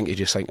 But I think you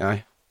just think,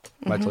 aye,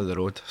 middle of the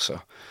road.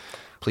 So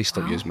please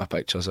stop using my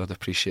pictures. I'd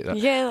appreciate that.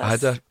 Yeah, I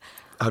had a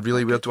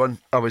really weird one.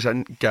 I was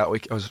in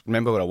Gatwick.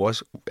 Remember where I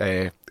was?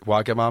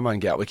 Wagamama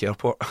in Gatwick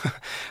Airport.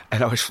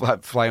 And I was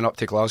flying up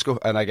to Glasgow,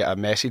 and I get a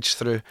message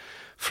through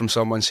from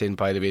someone saying,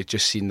 by the way,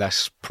 just seen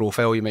this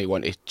profile, you might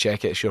want to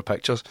check it, it's your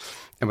pictures.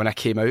 And when I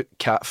came out,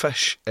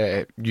 Catfish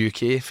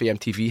UK for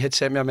MTV had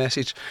sent me a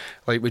message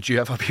like, would you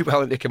ever be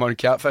willing to come on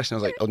Catfish? And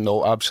I was like, oh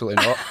no,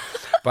 absolutely not.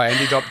 But I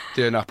ended up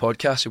doing a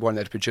podcast with one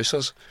of the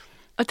producers.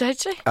 Oh,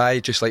 did you?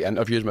 I just like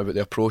interviewed them about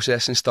their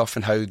process and stuff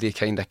and how they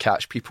kind of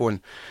catch people,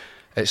 and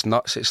it's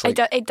nuts. It's like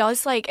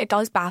it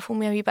does baffle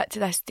me a wee bit to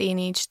this day and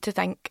age to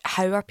think,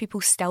 how are people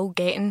still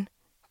getting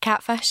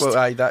catfished? Well,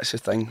 aye, that's the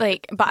thing.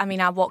 Like, but I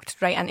mean, I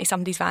walked right into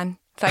somebody's van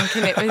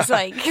thinking it was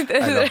like,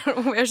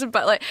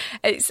 but like,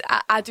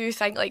 I do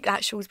think like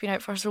that show's been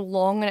out for so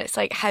long, and it's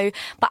like how.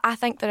 But I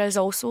think there is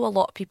also a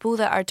lot of people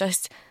that are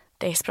just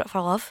desperate for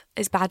love.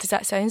 As bad as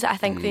that sounds, I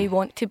think they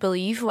want to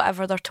believe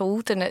whatever they're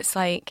told, and it's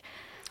like,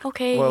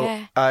 okay, well,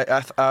 yeah.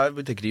 I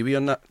would agree with you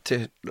on that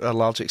to a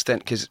large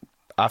extent, because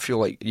I feel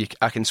like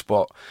I can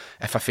spot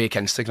if a fake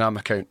Instagram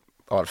account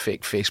or a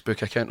fake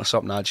Facebook account or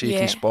something you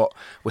can spot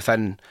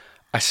within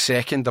a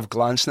second of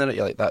glancing at it,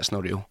 you're like, that's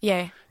not real.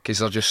 Yeah. Because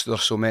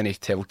there's so many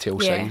telltale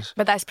signs.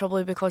 But that's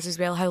probably because as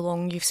well how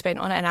long you've spent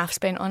on it and I've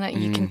spent on it.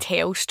 You can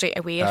tell straight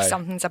away if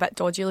something's a bit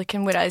dodgy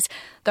looking, whereas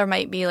there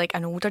might be like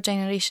an older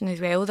generation as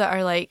well that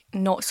are like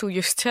not so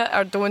used to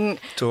it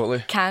or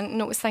can't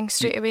notice things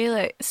straight away.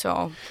 Like,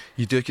 so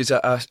you do, because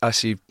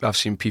I've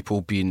seen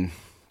people being,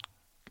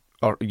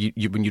 or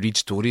you when you read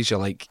stories, you're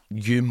like,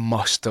 you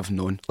must have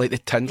known, like the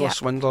Tinder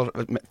swindler,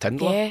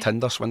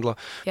 Tinder swindler,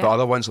 but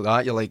other ones like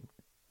that, you're like,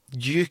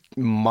 you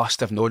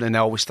must have known. And I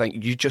always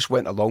think you just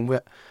went along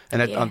with it,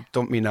 and I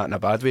don't mean that in a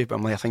bad way, but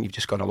I'm like, I think you've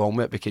just gone along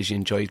with it because you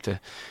enjoyed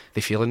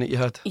the feeling that you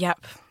had.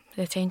 Yep,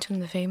 the attention,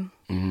 the fame.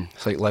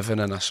 It's like living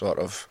in a sort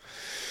of,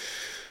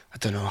 I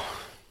don't know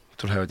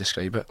how to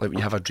describe it, like when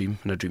you have a dream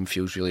and a dream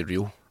feels really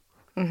real.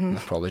 And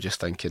they're probably just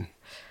thinking,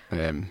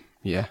 I'm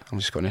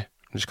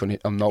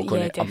not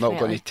going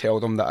to tell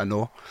them that I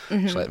know.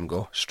 Just let them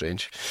go.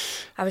 Strange.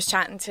 I was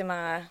chatting to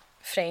my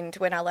friend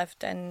when I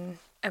lived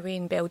away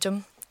in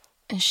Belgium,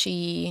 and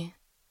me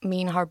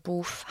and her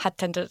both had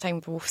Tinder at the time,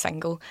 both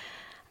single,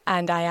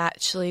 and I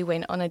actually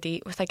went on a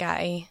date with a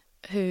guy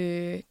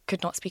who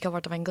could not speak a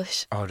word of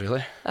English. Oh,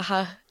 really?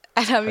 And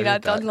I mean,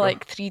 I'd done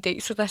like 3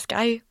 dates with this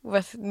guy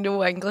with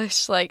no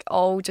English, like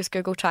all just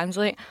Google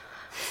Translate.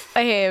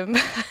 And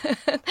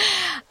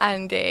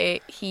I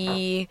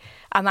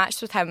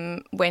matched with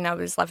him when I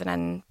was living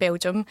in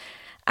Belgium,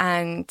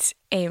 and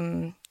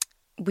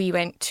we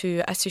went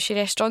to a sushi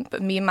restaurant,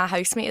 but me and my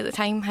housemate at the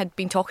time had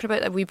been talking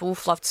about that we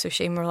both loved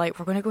sushi, and we were like,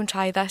 we're going to go and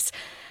try this.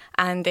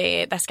 And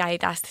this guy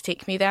had asked to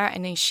take me there,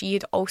 and then she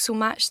had also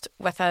matched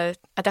with a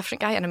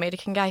different guy, an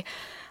American guy,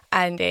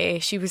 and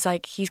she was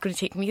like, he's going to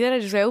take me there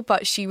as well,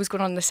 but she was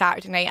going on the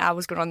Saturday night, I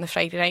was going on the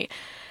Friday night.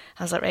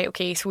 I was like, right,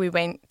 okay. So we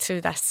went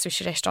to this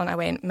sushi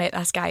restaurant. Met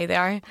this guy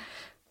there,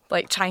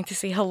 like trying to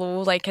say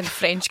hello, like in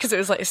French, because it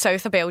was like the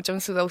south of Belgium,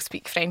 so they'll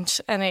speak French.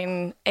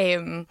 And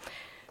then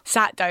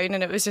sat down,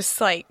 and it was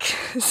just like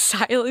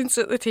silence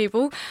at the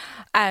table.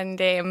 And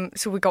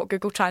so we got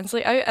Google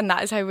Translate out, and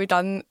that is how we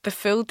done the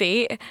full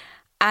date,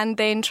 and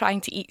then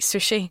trying to eat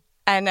sushi.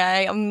 And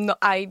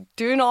I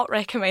do not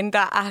recommend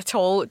that at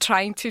all,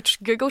 trying to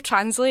Google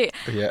Translate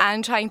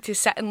and trying to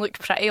sit and look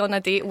pretty on a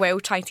date while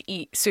trying to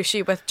eat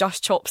sushi with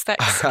just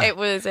chopsticks. It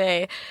was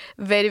very,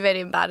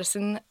 very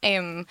embarrassing.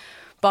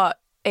 But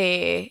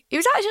he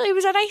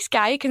was a nice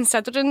guy,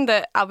 considering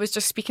that I was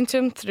just speaking to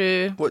him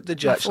through What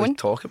did you actually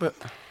talk about?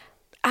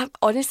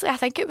 Honestly, I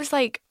think it was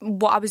like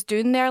what I was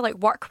doing there, like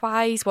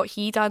work-wise, what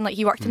he done. Like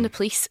he worked in the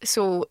police,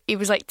 so he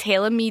was like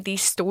telling me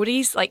these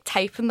stories, like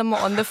typing them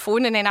on the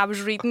phone, and then I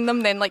was reading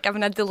them, then like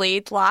having a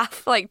delayed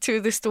laugh like to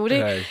the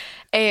story. Right.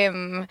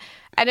 And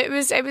it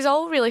was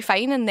all really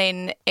fine. And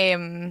then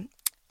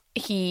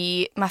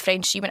my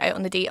friend, she went out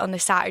on the date on the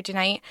Saturday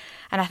night,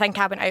 and I think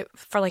I went out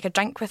for like a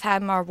drink with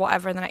him or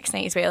whatever the next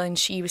night as well, and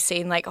she was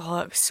saying like, oh,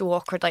 it was so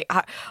awkward, like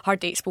her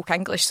date spoke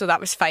English, so that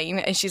was fine.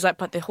 And she's like,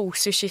 but the whole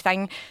sushi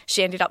thing,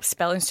 she ended up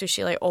spilling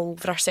sushi like all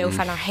over herself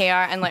and her hair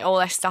and like all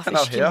this stuff, and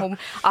she came home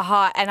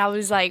and I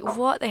was like,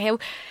 what the hell?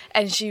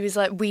 And she was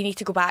like, we need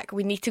to go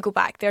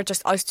back there,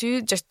 just us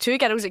two, just two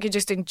girls that could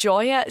just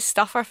enjoy it,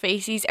 stuff our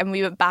faces. And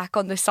we went back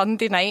on the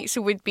Sunday night,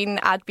 so I'd been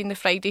the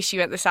Friday, she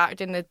went the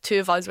Saturday, and the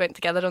two of us went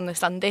together on on the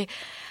Sunday.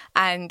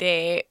 And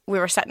we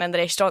were sitting in the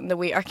restaurant and the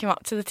waiter came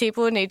up to the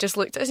table and he just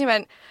looked at us and he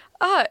went,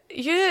 "Oh,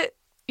 you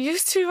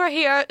two were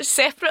here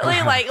separately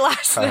like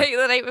last night,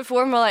 the night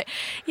before." And we're like,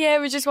 "Yeah,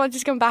 we just wanted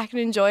to come back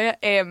and enjoy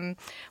it."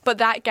 But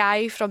that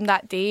guy from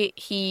that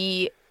date,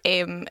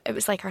 it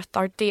was like our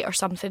third date or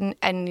something,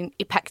 and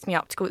he picked me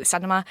up to go to the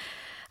cinema.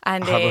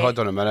 And hold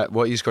on a minute,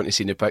 what he's going to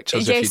see in the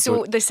pictures? Yeah,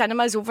 so the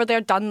cinema's over there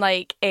done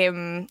like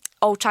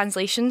all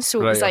translations, so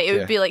it was like it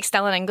would be like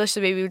still in English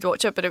the way we would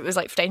watch it, but it was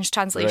like French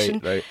translation.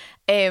 Right.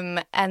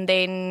 And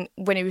then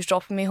when he was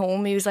dropping me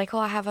home, he was like, "Oh,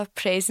 I have a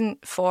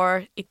present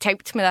for..." He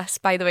typed me this,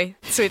 by the way,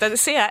 so he didn't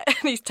say it. And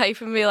he's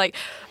typing me like,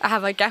 "I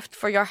have a gift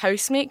for your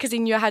housemate," because he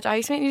knew I had a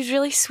housemate. And he was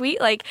really sweet,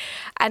 like.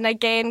 And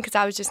again, because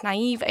I was just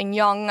naive and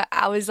young,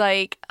 I was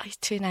like, "Oh, he's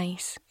too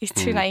nice. He's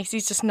too nice.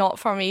 He's just not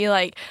for me."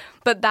 Like,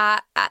 but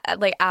that,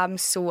 like, I've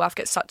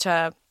got such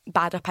a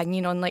bad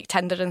opinion on like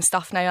Tinder and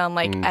stuff now. I'm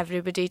like,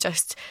 everybody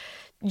just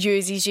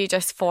uses you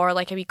just for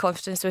like a wee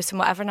confidence boost and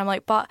whatever. And I'm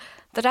like, but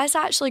there is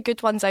actually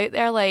good ones out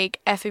there. Like,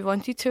 if he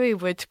wanted to, he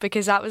would,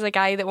 because that was a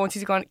guy that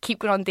wanted to keep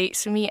going on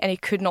dates with me, and he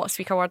could not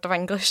speak a word of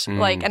English.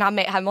 Like, and I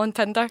met him on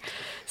Tinder,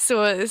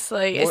 so it's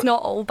like it's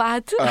not all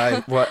bad.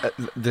 I'm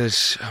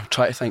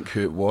trying to think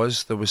who it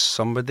was. There was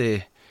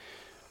somebody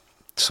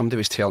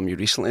was telling me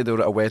recently they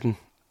were at a wedding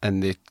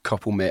and the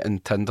couple met in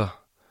Tinder.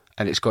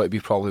 And it's got to be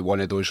probably one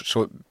of those.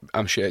 So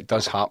I'm sure it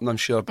does happen, I'm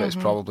sure, but it's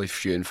probably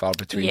few and far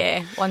between.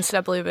 Yeah, once in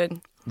a blue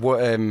moon.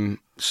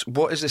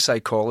 What is the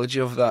psychology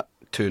of that?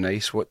 Too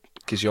nice?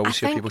 Because you always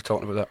hear people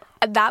talking about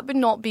that. That would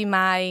not be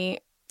my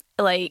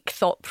like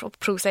thought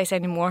process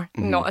anymore.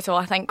 Not at all.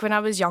 I think when I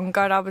was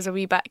younger, I was a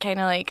wee bit kind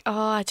of like,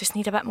 "Oh, I just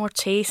need a bit more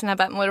chase and a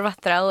bit more of a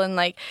thrill," and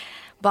like.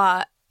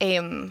 But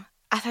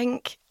I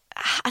think,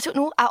 I don't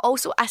know.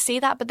 I say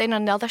that, but then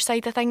on the other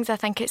side of things, I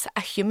think it's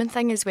a human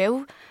thing as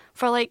well.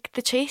 For like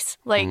the chase,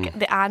 like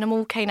the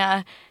animal kind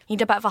of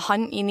need a bit of a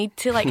hunt. You need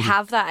to like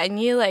have that in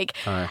you, like.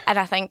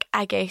 And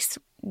I guess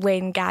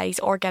when guys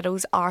or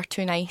girls are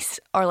too nice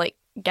or like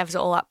gives it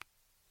all up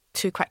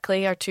too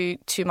quickly or too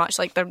much,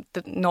 like they're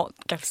not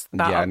gives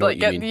that up,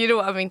 like, you know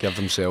what I mean? Give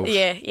themselves.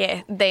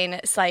 Yeah. Then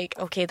it's like,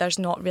 okay, there's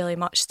not really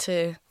much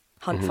to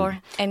hunt for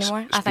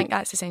anymore. I think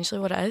that's essentially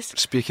what it is.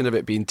 Speaking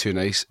about being too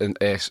nice and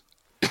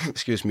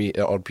excuse me,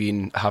 or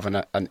having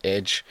an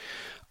edge.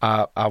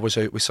 I was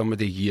out with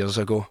somebody years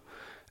ago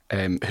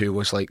who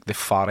was like the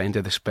far end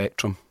of the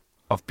spectrum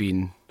of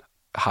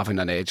having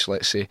an edge,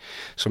 let's say.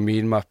 So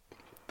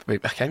I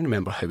can't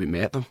remember how we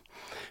met them.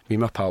 Me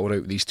and my pal were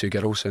out with these two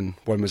girls, and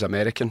one was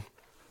American.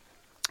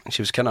 And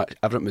she was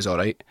everything was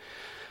alright.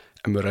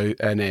 And we're out,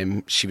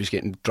 and she was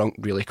getting drunk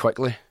really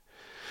quickly.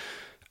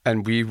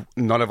 And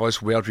none of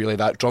us were really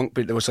that drunk,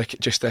 but there was like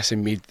just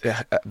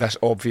this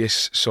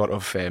obvious sort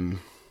of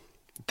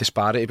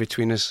disparity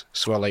between us.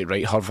 So we're like,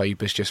 right, her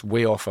vibe is just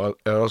way off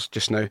ours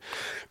just now.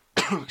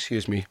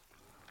 Excuse me.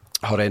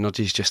 Her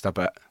energy's just a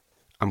bit,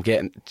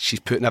 she's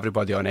putting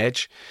everybody on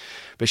edge.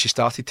 But she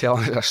started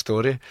telling us a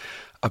story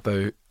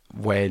about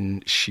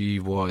when she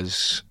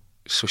was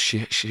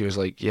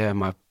like, yeah,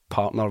 my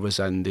partner was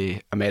in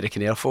the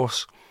American Air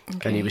Force.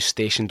 Okay. And he was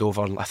stationed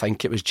over, I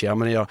think it was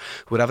Germany or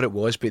wherever it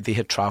was, but they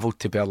had travelled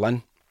to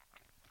Berlin.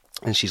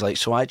 And she's like,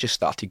 so I just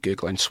started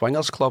Googling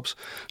swingers clubs.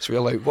 So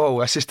we're like,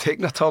 whoa, this is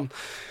taking a turn.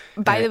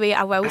 By the way,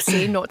 I will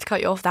say, not to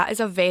cut you off, that is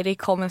a very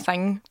common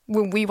thing.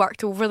 When we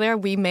worked over there,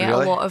 we met a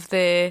lot of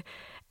the...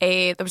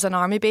 there was an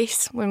army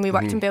base when we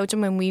worked in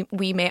Belgium, and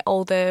we met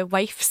all the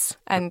wives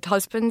and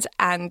husbands,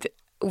 and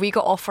we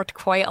got offered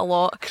quite a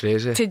lot.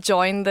 Crazy. To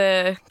join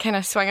the kind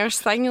of swingers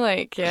thing.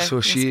 Like, yeah,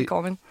 so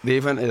common. They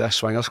went to this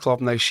swingers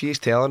club. Now, she's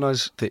telling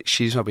us that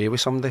she's away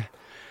with somebody,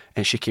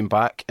 and she came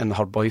back and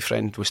her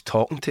boyfriend was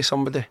talking to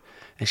somebody,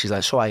 and she's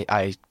like, so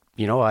I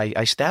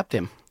stabbed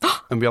him.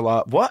 And we're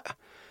like, what?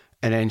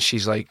 And then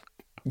she's like,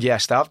 yeah, I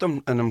stabbed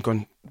him. And I'm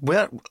going,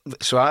 where?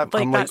 So I'm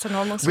that's like, a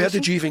normal where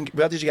did you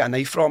get a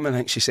knife from? And I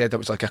think she said it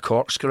was like a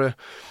corkscrew.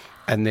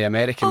 And the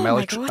American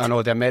military, I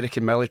know the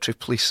American military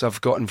police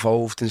have got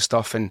involved and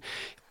stuff, and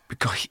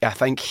because I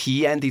think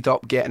he ended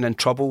up getting in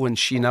trouble and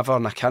she never,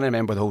 and I can't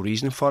remember the whole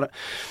reason for it.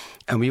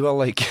 And we were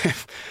like,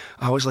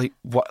 I was like,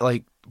 what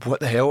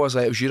the hell? I was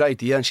like, it was your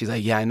idea. And she's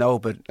like, yeah, I know,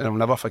 but I'll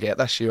never forget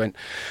this. She went,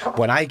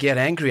 when I get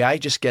angry, I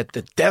just get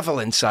the devil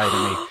inside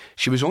of me.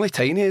 She was only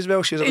tiny as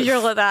well. She was like, you're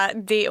like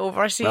that date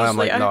overseas. I'm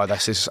like, no,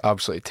 this is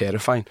absolutely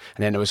terrifying.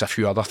 And then there was a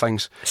few other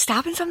things.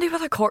 Stabbing somebody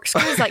with a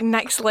corkscrew is like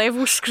next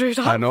level screwed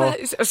up. I know.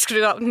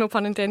 Screwed up, no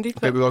pun intended.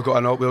 But we were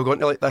going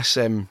to like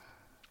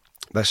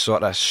this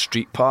sort of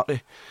street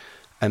party.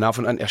 And I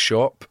went into a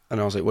shop and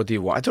I was like, what do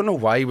you want? I don't know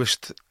why.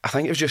 I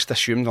think it was just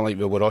assumed like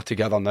we're all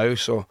together now,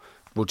 so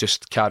we'll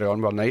just carry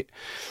on our night.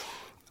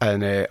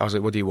 And I was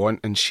like, what do you want?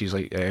 And she's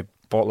like, a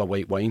bottle of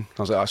white wine.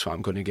 I was like, that's what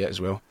I'm going to get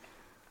as well.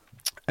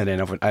 And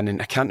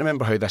then I can't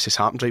remember how this has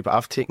happened, right? But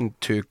I've taken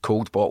 2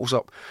 cold bottles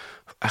up.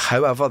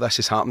 However this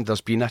has happened, there's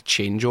been a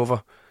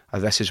changeover.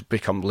 This has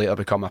later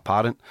become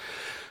apparent.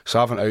 So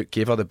I went out,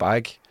 gave her the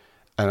bag,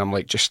 and I'm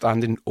like just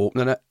standing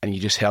opening it, and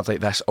you just heard like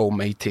this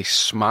almighty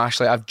smash.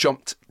 Like I've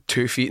jumped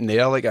 2 feet in the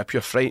air like a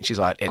pure fright. She's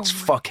like, it's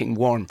fucking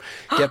warm.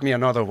 Give me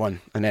another one.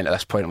 And then at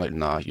this point, I'm like,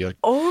 nah, you're.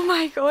 Oh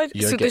my God.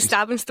 So the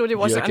stabbing story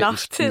wasn't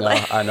enough to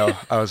like. I know.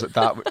 I was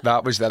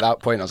that was at that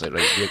point. I was like,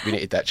 right, we need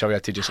to ditch her. We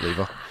had to just leave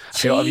her.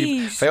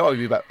 I felt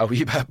a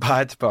wee bit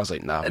bad, but I was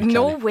like, nah.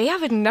 No way. I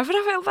would never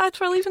have felt bad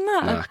for leaving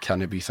that. Nah,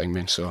 can't be thing,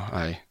 man. So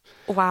aye.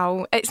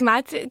 Wow, it's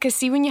mad because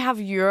see, when you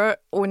have your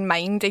own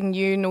mind and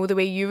you know the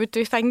way you would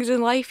do things in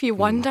life, you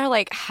wonder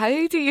like,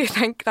 how do you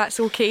think that's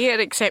okay or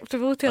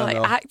acceptable to like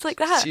act like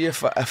that? See,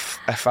 if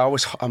I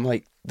was, I'm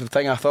like, the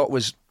thing I thought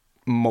was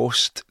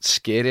most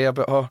scary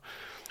about her,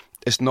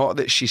 it's not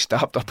that she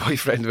stabbed her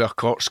boyfriend with a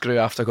corkscrew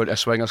after going to a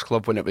swingers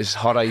club when it was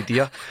her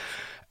idea.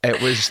 It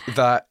was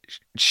that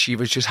she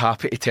was just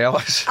happy to tell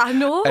us. I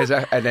know.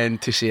 And then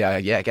to say,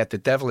 I get the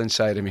devil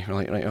inside of me. We're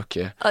like, right,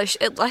 okay.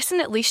 Listen,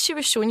 at least she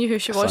was showing you who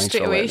she was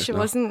straight away. She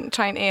wasn't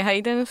trying to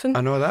hide anything.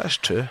 I know, that is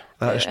true.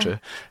 That is true.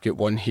 Get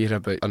one here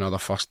about another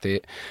first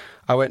date.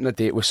 I went on a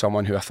date with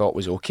someone who I thought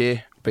was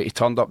okay, but he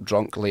turned up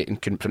drunk late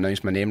and couldn't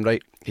pronounce my name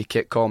right. He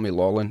kept calling me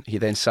Lolin. He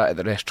then sat at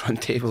the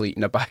restaurant table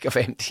eating a bag of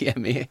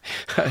MDMA.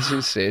 That's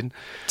insane.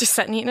 Just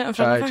sitting eating it in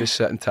front of her? Just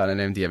sitting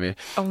tanning MDMA.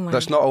 Oh my.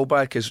 That's not all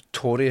bad because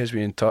Tori has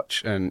been in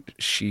touch and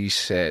she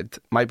said,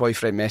 my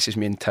boyfriend messaged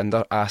me on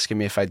Tinder asking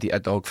me if I'd eat a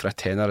dog for a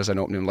tenner as an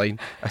opening line.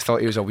 I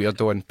thought he was a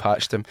weirdo and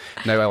patched him.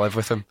 Now I live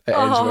with him. It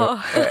ends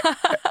well.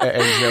 It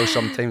ends well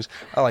sometimes.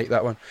 I like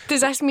that one.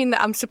 Does this mean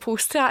that I'm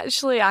supposed to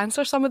actually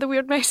answer some of the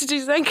weird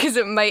messages then? Because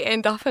it might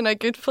end up in a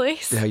good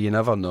place. Yeah, you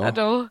never know. I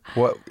know.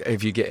 What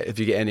have you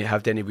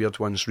had any weird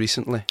ones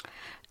recently?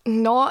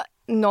 Not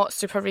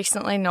super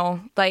recently,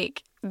 no.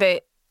 Like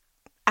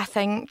I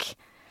think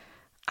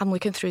I'm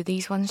looking through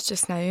these ones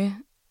just now.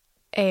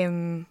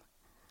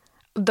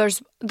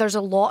 There's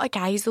a lot of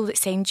guys though that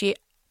send you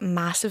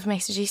massive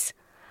messages.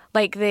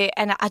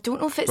 And I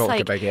don't know if it's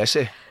like a big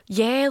essay.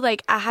 Yeah,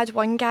 like I had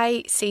one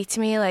guy say to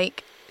me,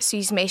 like, so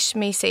he's messaged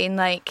me saying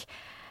like,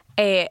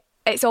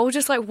 it's all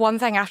just like one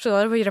thing after the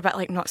other where you're a bit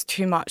like, no, it's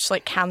too much,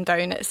 like calm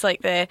down. It's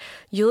like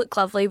you look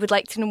lovely, would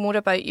like to know more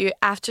about you.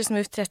 I've just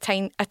moved to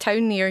a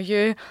town near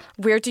you.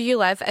 Where do you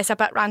live? It's a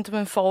bit random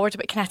and forward,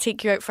 but can I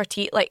take you out for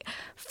tea? Like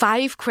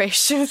 5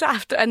 questions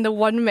after in the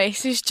one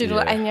message, do you know?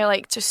 And you're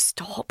like, just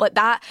stop like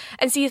that.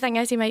 And see, the thing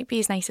is, he might be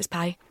as nice as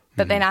pie.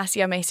 But then I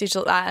see a message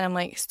like that and I'm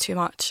like, it's too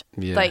much.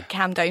 Yeah. Like,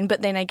 calm down.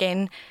 But then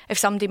again, if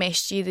somebody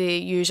messaged you the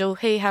usual,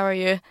 hey, how are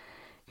you?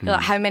 You're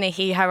like, how many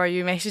hey, how are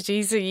you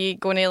messages are you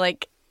going to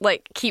like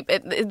keep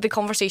it? The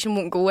conversation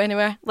won't go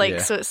anywhere.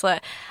 So it's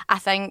like, I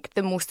think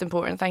the most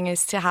important thing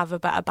is to have a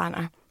bit of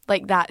banter.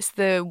 Like, that's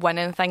the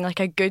winning thing. Like,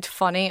 a good,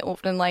 funny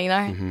opening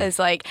liner is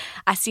like,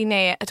 I seen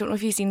I don't know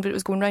if you've seen, but it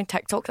was going around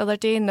TikTok the other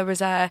day and there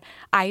was a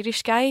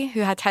Irish guy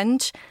who had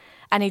Hinge.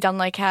 And he done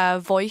like a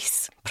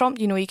voice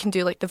prompt. You know, you can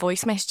do like the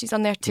voice messages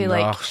on there to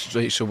like.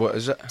 Right, so what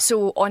is it?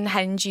 So on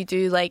Hinge, you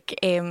do like.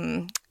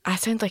 I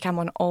sound like I'm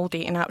on all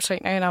dating apps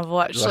right now, and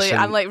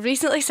I'm like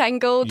recently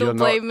single. Don't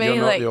blame me. You're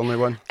not the only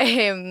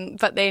one.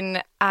 But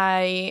then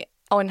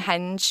on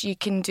Hinge, you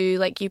can do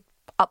like you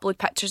upload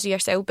pictures of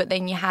yourself, but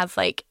then you have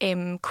like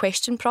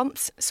question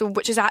prompts. So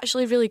which is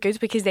actually really good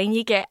because then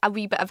you get a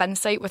wee bit of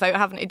insight without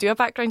having to do a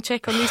background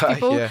check on these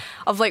people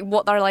of like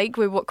what they're like,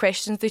 with what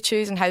questions they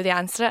choose and how they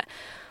answer it.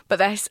 But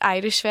this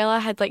Irish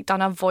fella had like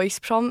done a voice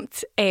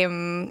prompt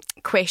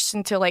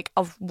question to like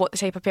of what the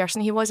type of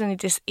person he was,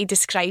 and he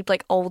described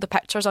like all the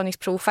pictures on his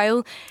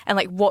profile and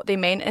like what they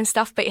meant and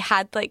stuff. But he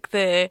had like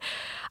I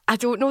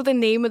don't know the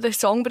name of the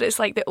song, but it's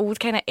like the old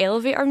kind of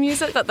elevator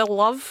music that they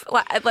love,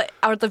 like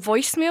or the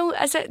voicemail.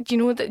 Is it? Do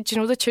you know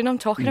the tune I'm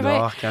talking about?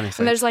 No, I can't think.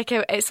 And there's like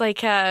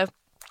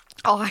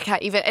I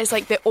can't even. It's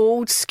like the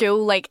old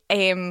school like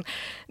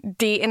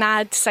dating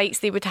ad sites.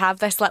 They would have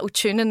this little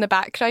tune in the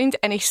background,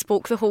 and he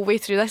spoke the whole way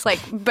through this,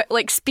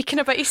 but speaking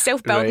about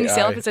himself, building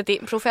himself as a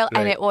dating profile,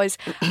 and it was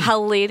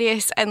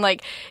hilarious. And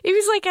like he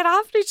was like an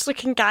average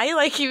looking guy,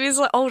 like he was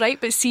like all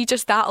right, but see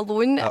just that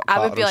alone, I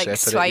would be like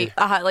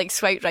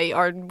swipe right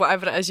or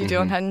whatever it is you do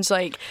on Hinge,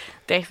 like.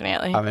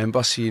 Definitely. I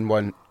remember seeing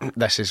one.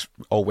 This is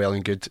all well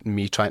and good,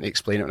 me trying to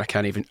explain it,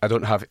 and I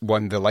don't have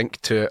the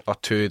link to it or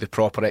to the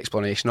proper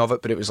explanation of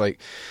it, but it was like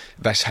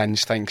this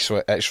Hinge thing,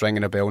 so it's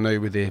ringing a bell now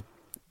with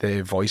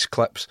the voice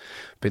clips,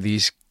 but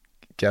these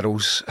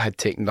girls had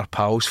taken their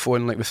pal's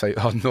phone like without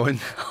her knowing.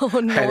 Oh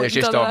no, and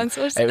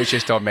it was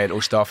just all mental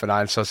stuff and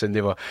answers, and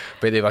they were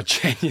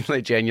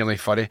genuinely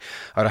funny.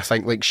 Or I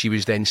think like she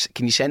was then,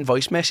 can you send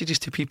voice messages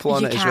to people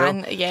on it as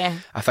well? Yeah.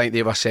 I think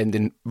they were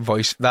sending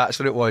voice, that's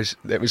what it was.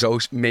 It was all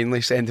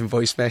mainly sending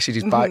voice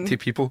messages back to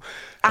people.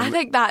 I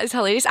think that is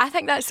hilarious. I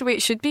think that's the way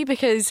it should be,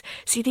 because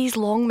see these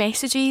long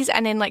messages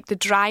and then like the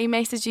dry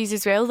messages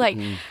as well, like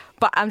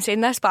but I'm saying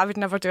this, but I would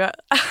never do it.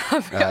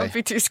 I'd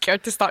be too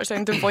scared to start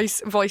sending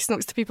voice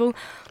notes to people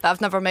that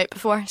I've never met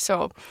before.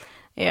 So,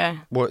 yeah.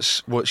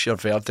 What's your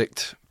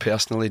verdict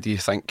personally? Do you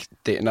think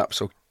dating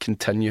apps will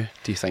continue?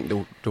 Do you think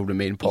they'll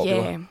remain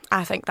popular? Yeah,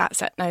 I think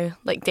that's it now.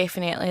 Like,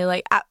 definitely.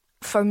 Like,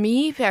 for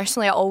me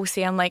personally, I always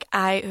say, I'm like,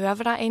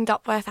 whoever I end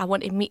up with, I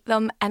want to meet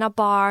them in a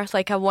bar.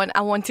 Like, I want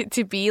it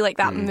to be like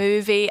that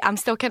movie. I'm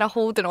still kind of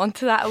holding on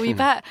to that a wee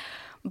bit.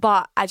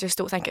 But I just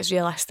don't think it's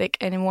realistic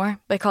anymore,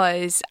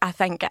 because I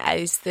think it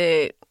is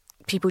the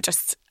people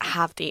just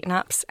have dating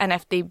apps, and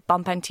if they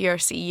bump into you or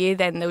see you,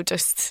 then they'll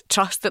just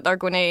trust that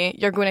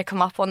you're going to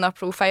come up on their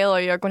profile, or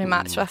you're going to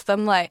match with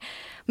them. Like,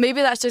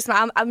 maybe that's just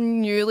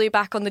I'm newly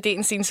back on the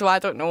dating scene, so I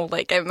don't know.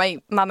 Like, my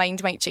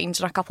mind might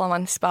change in a couple of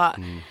months, but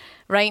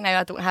right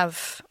now I don't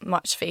have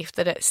much faith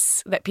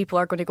that people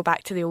are going to go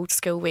back to the old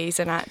school ways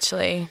and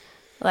actually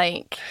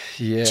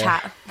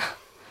chat.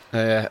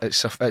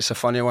 It's a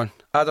funny one.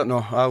 I don't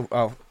know.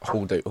 I'll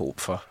hold out hope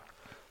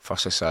for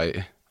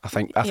society. I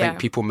think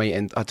people might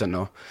end. I don't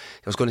know.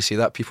 I was going to say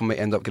that people might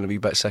end up getting a wee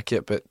bit sick of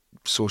it, but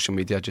social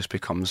media just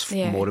becomes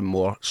more and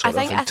more sort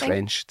of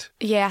entrenched.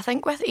 I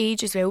think with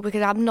age as well,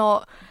 because I'm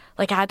not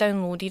I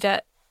downloaded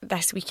it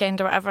this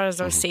weekend or whatever,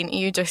 as I was saying to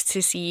you, just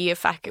to see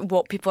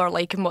what people are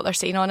like and what they're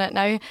saying on it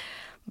now.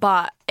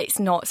 But it's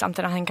not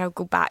something I think I'll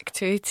go back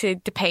to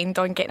depend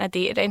on getting a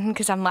date or anything,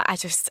 because I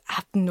just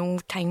have no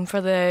time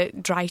for the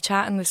dry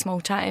chat and the small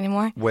chat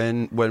anymore.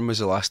 When was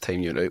the last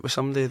time you were out with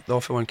somebody, the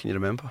off of one, can you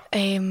remember?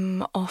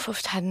 Off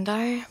of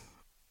Tinder.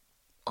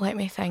 Let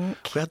me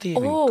think. Where do you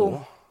even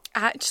go?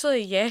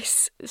 Actually,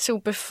 yes. So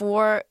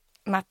before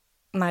my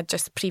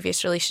just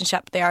previous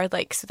relationship there,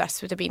 so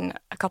this would have been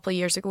a couple of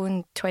years ago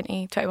in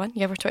 2021.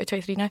 Yeah, we're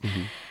 2023 now.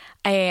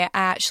 I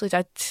actually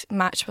did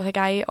match with a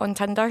guy on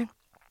Tinder.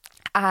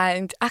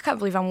 And I can't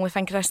believe I'm only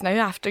thinking this now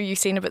after you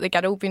saying about the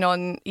girl being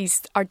on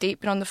our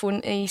date being on the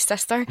phone to his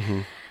sister.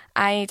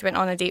 I went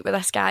on a date with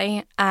this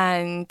guy,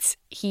 and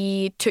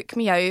he took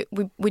me out.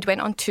 We'd went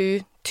on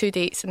two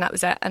dates, and that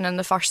was it. And on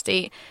the first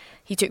date,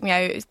 he took me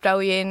out. It was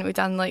brilliant. We'd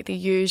done the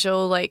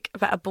usual, a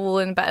bit of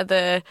bowling, a bit of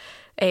the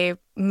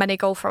mini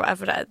golf or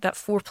whatever, that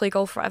foreplay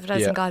golf or whatever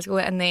it is in Glasgow.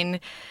 And then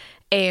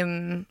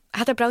I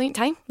had a brilliant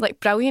time,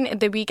 brilliant.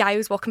 The wee guy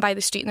was walking by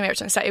the street in the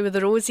Merchant City with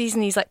the roses,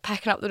 and he's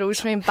picking up the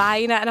rose from me and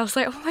buying it, and I was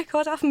like, oh my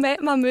god, I've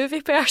met my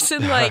movie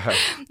person.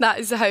 That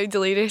is how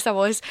delirious I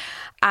was.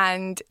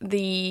 And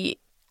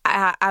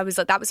I was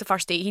that was the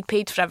first date. He'd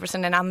paid for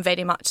everything, and I'm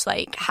very much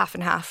half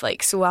and half.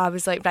 So I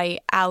was right,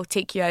 I'll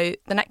take you out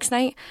the next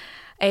night.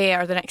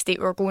 Or the next date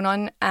we were going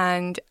on,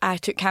 and I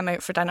took him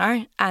out for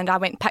dinner, and I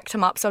went and picked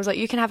him up. So I was like,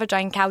 you can have a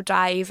drink, I'll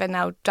drive, and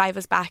I'll drive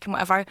us back and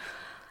whatever.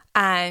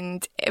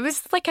 And it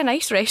was a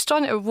nice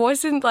restaurant. It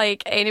wasn't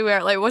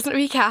anywhere, it wasn't a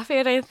wee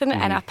cafe or anything.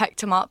 And I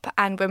picked him up,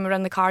 and when we were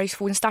in the car, his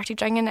phone started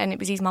ringing, and it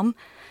was his mum.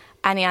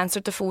 And he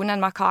answered the phone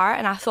in my car,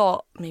 and I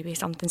thought maybe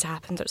something's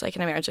happened, it was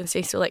an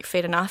emergency, so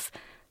fair enough.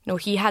 No,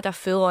 he had a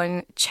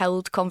full-on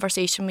chilled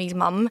conversation with his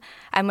mum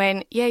and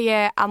went,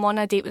 yeah, I'm on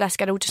a date with this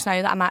girl just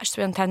now that I matched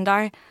with on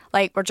Tinder.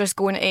 We're just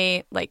going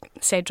to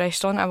said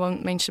restaurant, I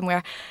won't mention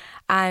where.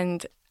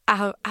 And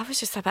I was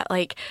just a bit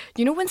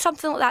when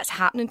something like that's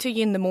happening to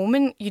you in the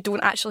moment, you don't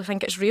actually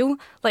think it's real.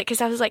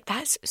 Because I was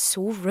that's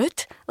so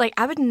rude.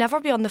 I would never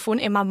be on the phone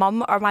to my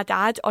mum or my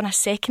dad on a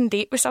second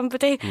date with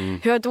somebody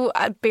who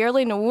I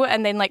barely know,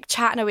 and then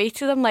chatting away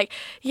to them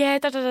yeah,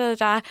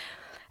 da-da-da-da-da.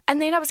 And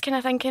then I was kind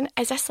of thinking,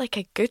 is this a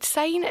good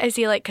sign? Is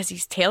he because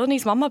he's telling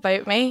his mum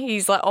about me?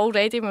 He's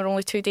already, we're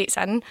only 2 dates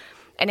in.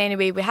 And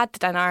anyway, we had the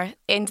dinner,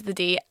 end of the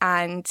day,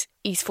 and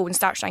his phone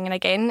starts ringing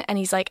again. And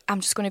he's I'm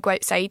just going to go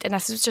outside. And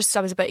this was just,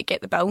 I was about to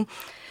get the bill.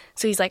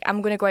 So he's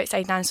I'm going to go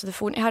outside and answer the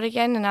phone to her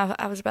again. And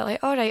I was a bit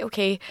all right,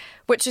 okay.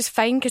 Which is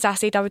fine, because I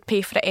said I would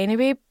pay for it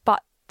anyway.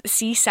 But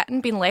see,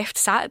 being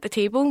sat at the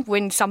table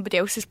when somebody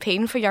else is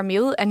paying for your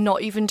meal, and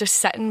not even just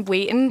sitting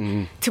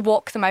waiting to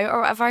walk them out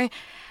or whatever.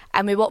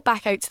 And we walked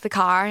back out to the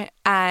car,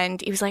 and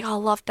he was oh, I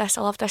love this,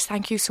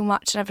 thank you so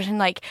much, and everything,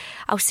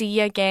 I'll see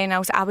you again. I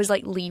was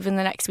leaving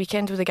the next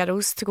weekend with the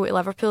girls to go to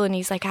Liverpool, and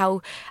he's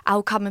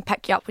I'll come and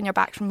pick you up when you're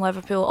back from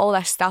Liverpool, all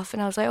this stuff.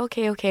 And I was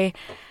okay.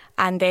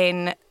 And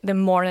then the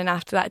morning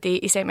after that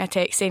date, he sent me a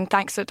text saying,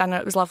 thanks for dinner,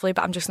 it was lovely,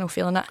 but I'm just not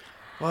feeling it.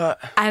 What?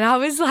 And I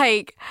was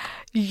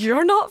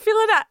you're not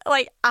feeling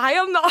it? I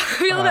am not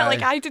feeling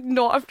it. I did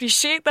not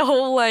appreciate the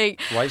whole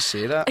Why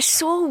say that? It's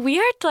so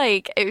weird.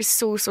 It was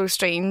so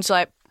strange.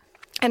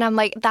 And I'm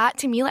that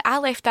to me, I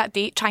left that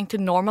date trying to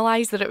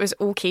normalise that it was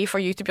okay for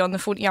you to be on the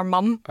phone to your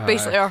mum,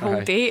 basically our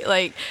whole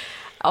date.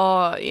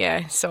 Oh,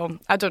 yeah. So,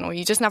 I don't know.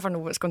 You just never know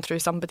what's going through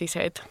somebody's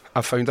head.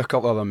 I found a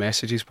couple other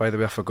messages, by the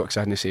way. I forgot because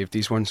I hadn't saved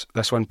these ones.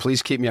 This one,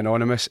 please keep me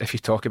anonymous if you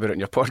talk about it in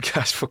your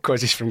podcast,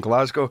 because he's from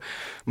Glasgow.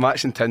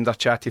 Matched on Tinder,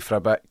 chatted for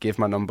a bit, gave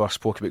my number,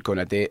 spoke about going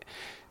on a date.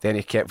 Then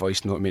he kept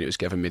voice noting me and it was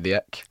giving me the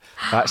ick.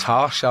 That's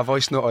harsh, I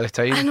voice note all the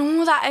time. I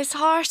know, that is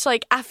harsh.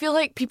 I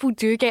feel people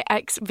do get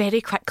icks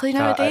very quickly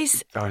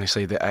nowadays.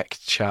 Honestly, the ick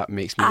chat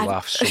makes me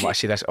laugh so much. I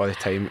say this all the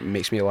time. It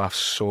makes me laugh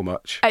so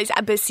much.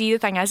 But see, the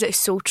thing is, it's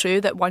so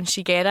true that once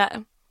you get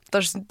it,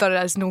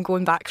 there is no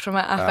going back from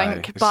it, I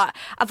think. But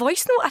a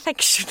voice note, I think,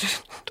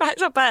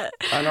 that's a bit,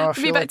 I know, a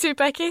bit too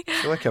picky. I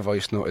feel a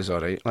voice note is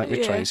alright. Let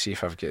me try and see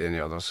if I've got any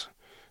others.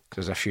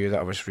 There's a few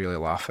that I was really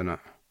laughing at.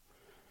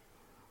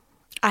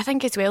 I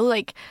think as well,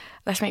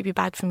 this might be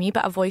bad for me,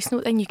 but a voice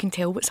note, then you can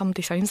tell what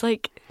somebody sounds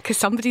like, because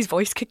somebody's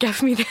voice could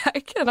give me the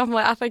ick, and I'm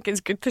I think it's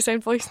good to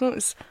send voice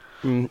notes.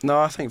 No,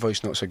 I think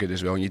voice notes are good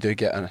as well. And you do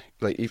get I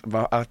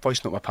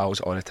voice note my pals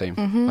all the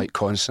time, like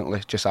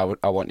constantly. Just I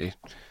want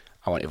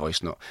to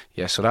voice note.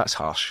 Yeah, so that's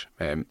harsh.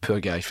 Poor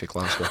guy for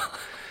Glasgow.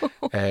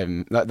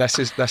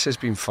 This has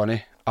been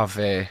funny.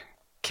 I've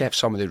kept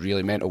some of the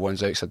really mental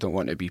ones out because I don't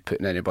want to be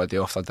putting anybody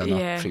off their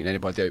dinner, freaking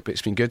anybody out. But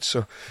it's been good.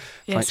 So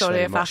yeah,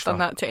 sorry if I've done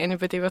that to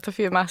anybody with a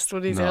few of my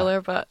stories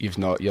earlier. But you've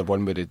not. You're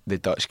one with the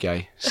Dutch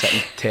guy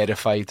sitting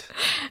terrified.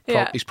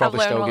 He's probably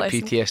I've still got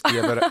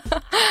PTSD about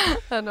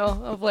it. I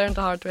know. I've learned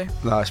the hard way.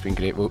 No, it's been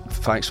great. Well,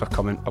 thanks for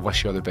coming. I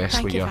wish you all the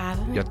best with your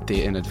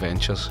dating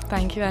adventures.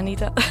 Thank you. I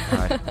need it.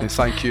 Aye. And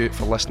thank you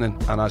for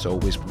listening. And as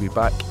always, we'll be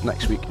back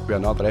next week with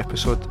another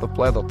episode of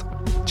Blethered.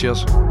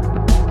 Cheers.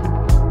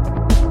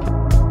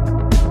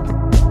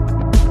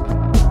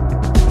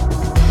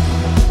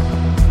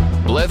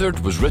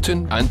 Blethered was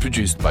written and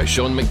produced by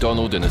Sean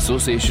McDonald in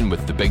association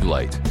with The Big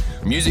Light.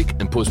 Music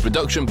and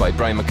post-production by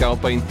Brian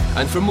McAlpine,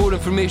 and for more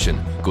information,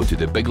 go to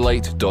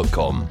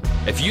thebiglight.com.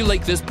 If you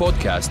like this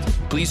podcast,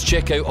 please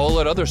check out all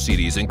our other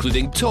series,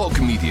 including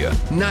Talk Media,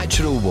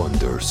 Natural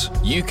Wonders,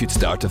 You Could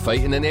Start a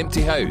Fight in an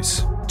Empty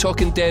House,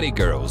 Talking Derry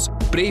Girls,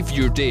 Brave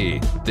Your Day,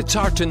 The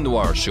Tartan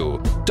Noir Show,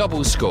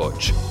 Double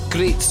Scotch,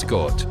 Great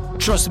Scott,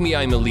 Trust Me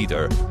I'm a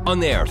Leader,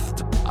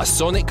 Unearthed, A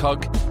Sonic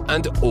Hug,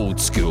 and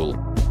Old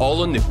School.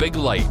 All on The Big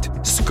Light,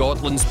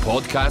 Scotland's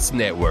podcast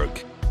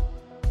network.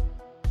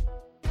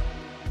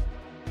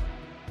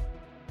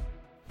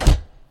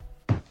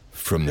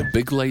 From the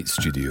Big Light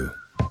Studio.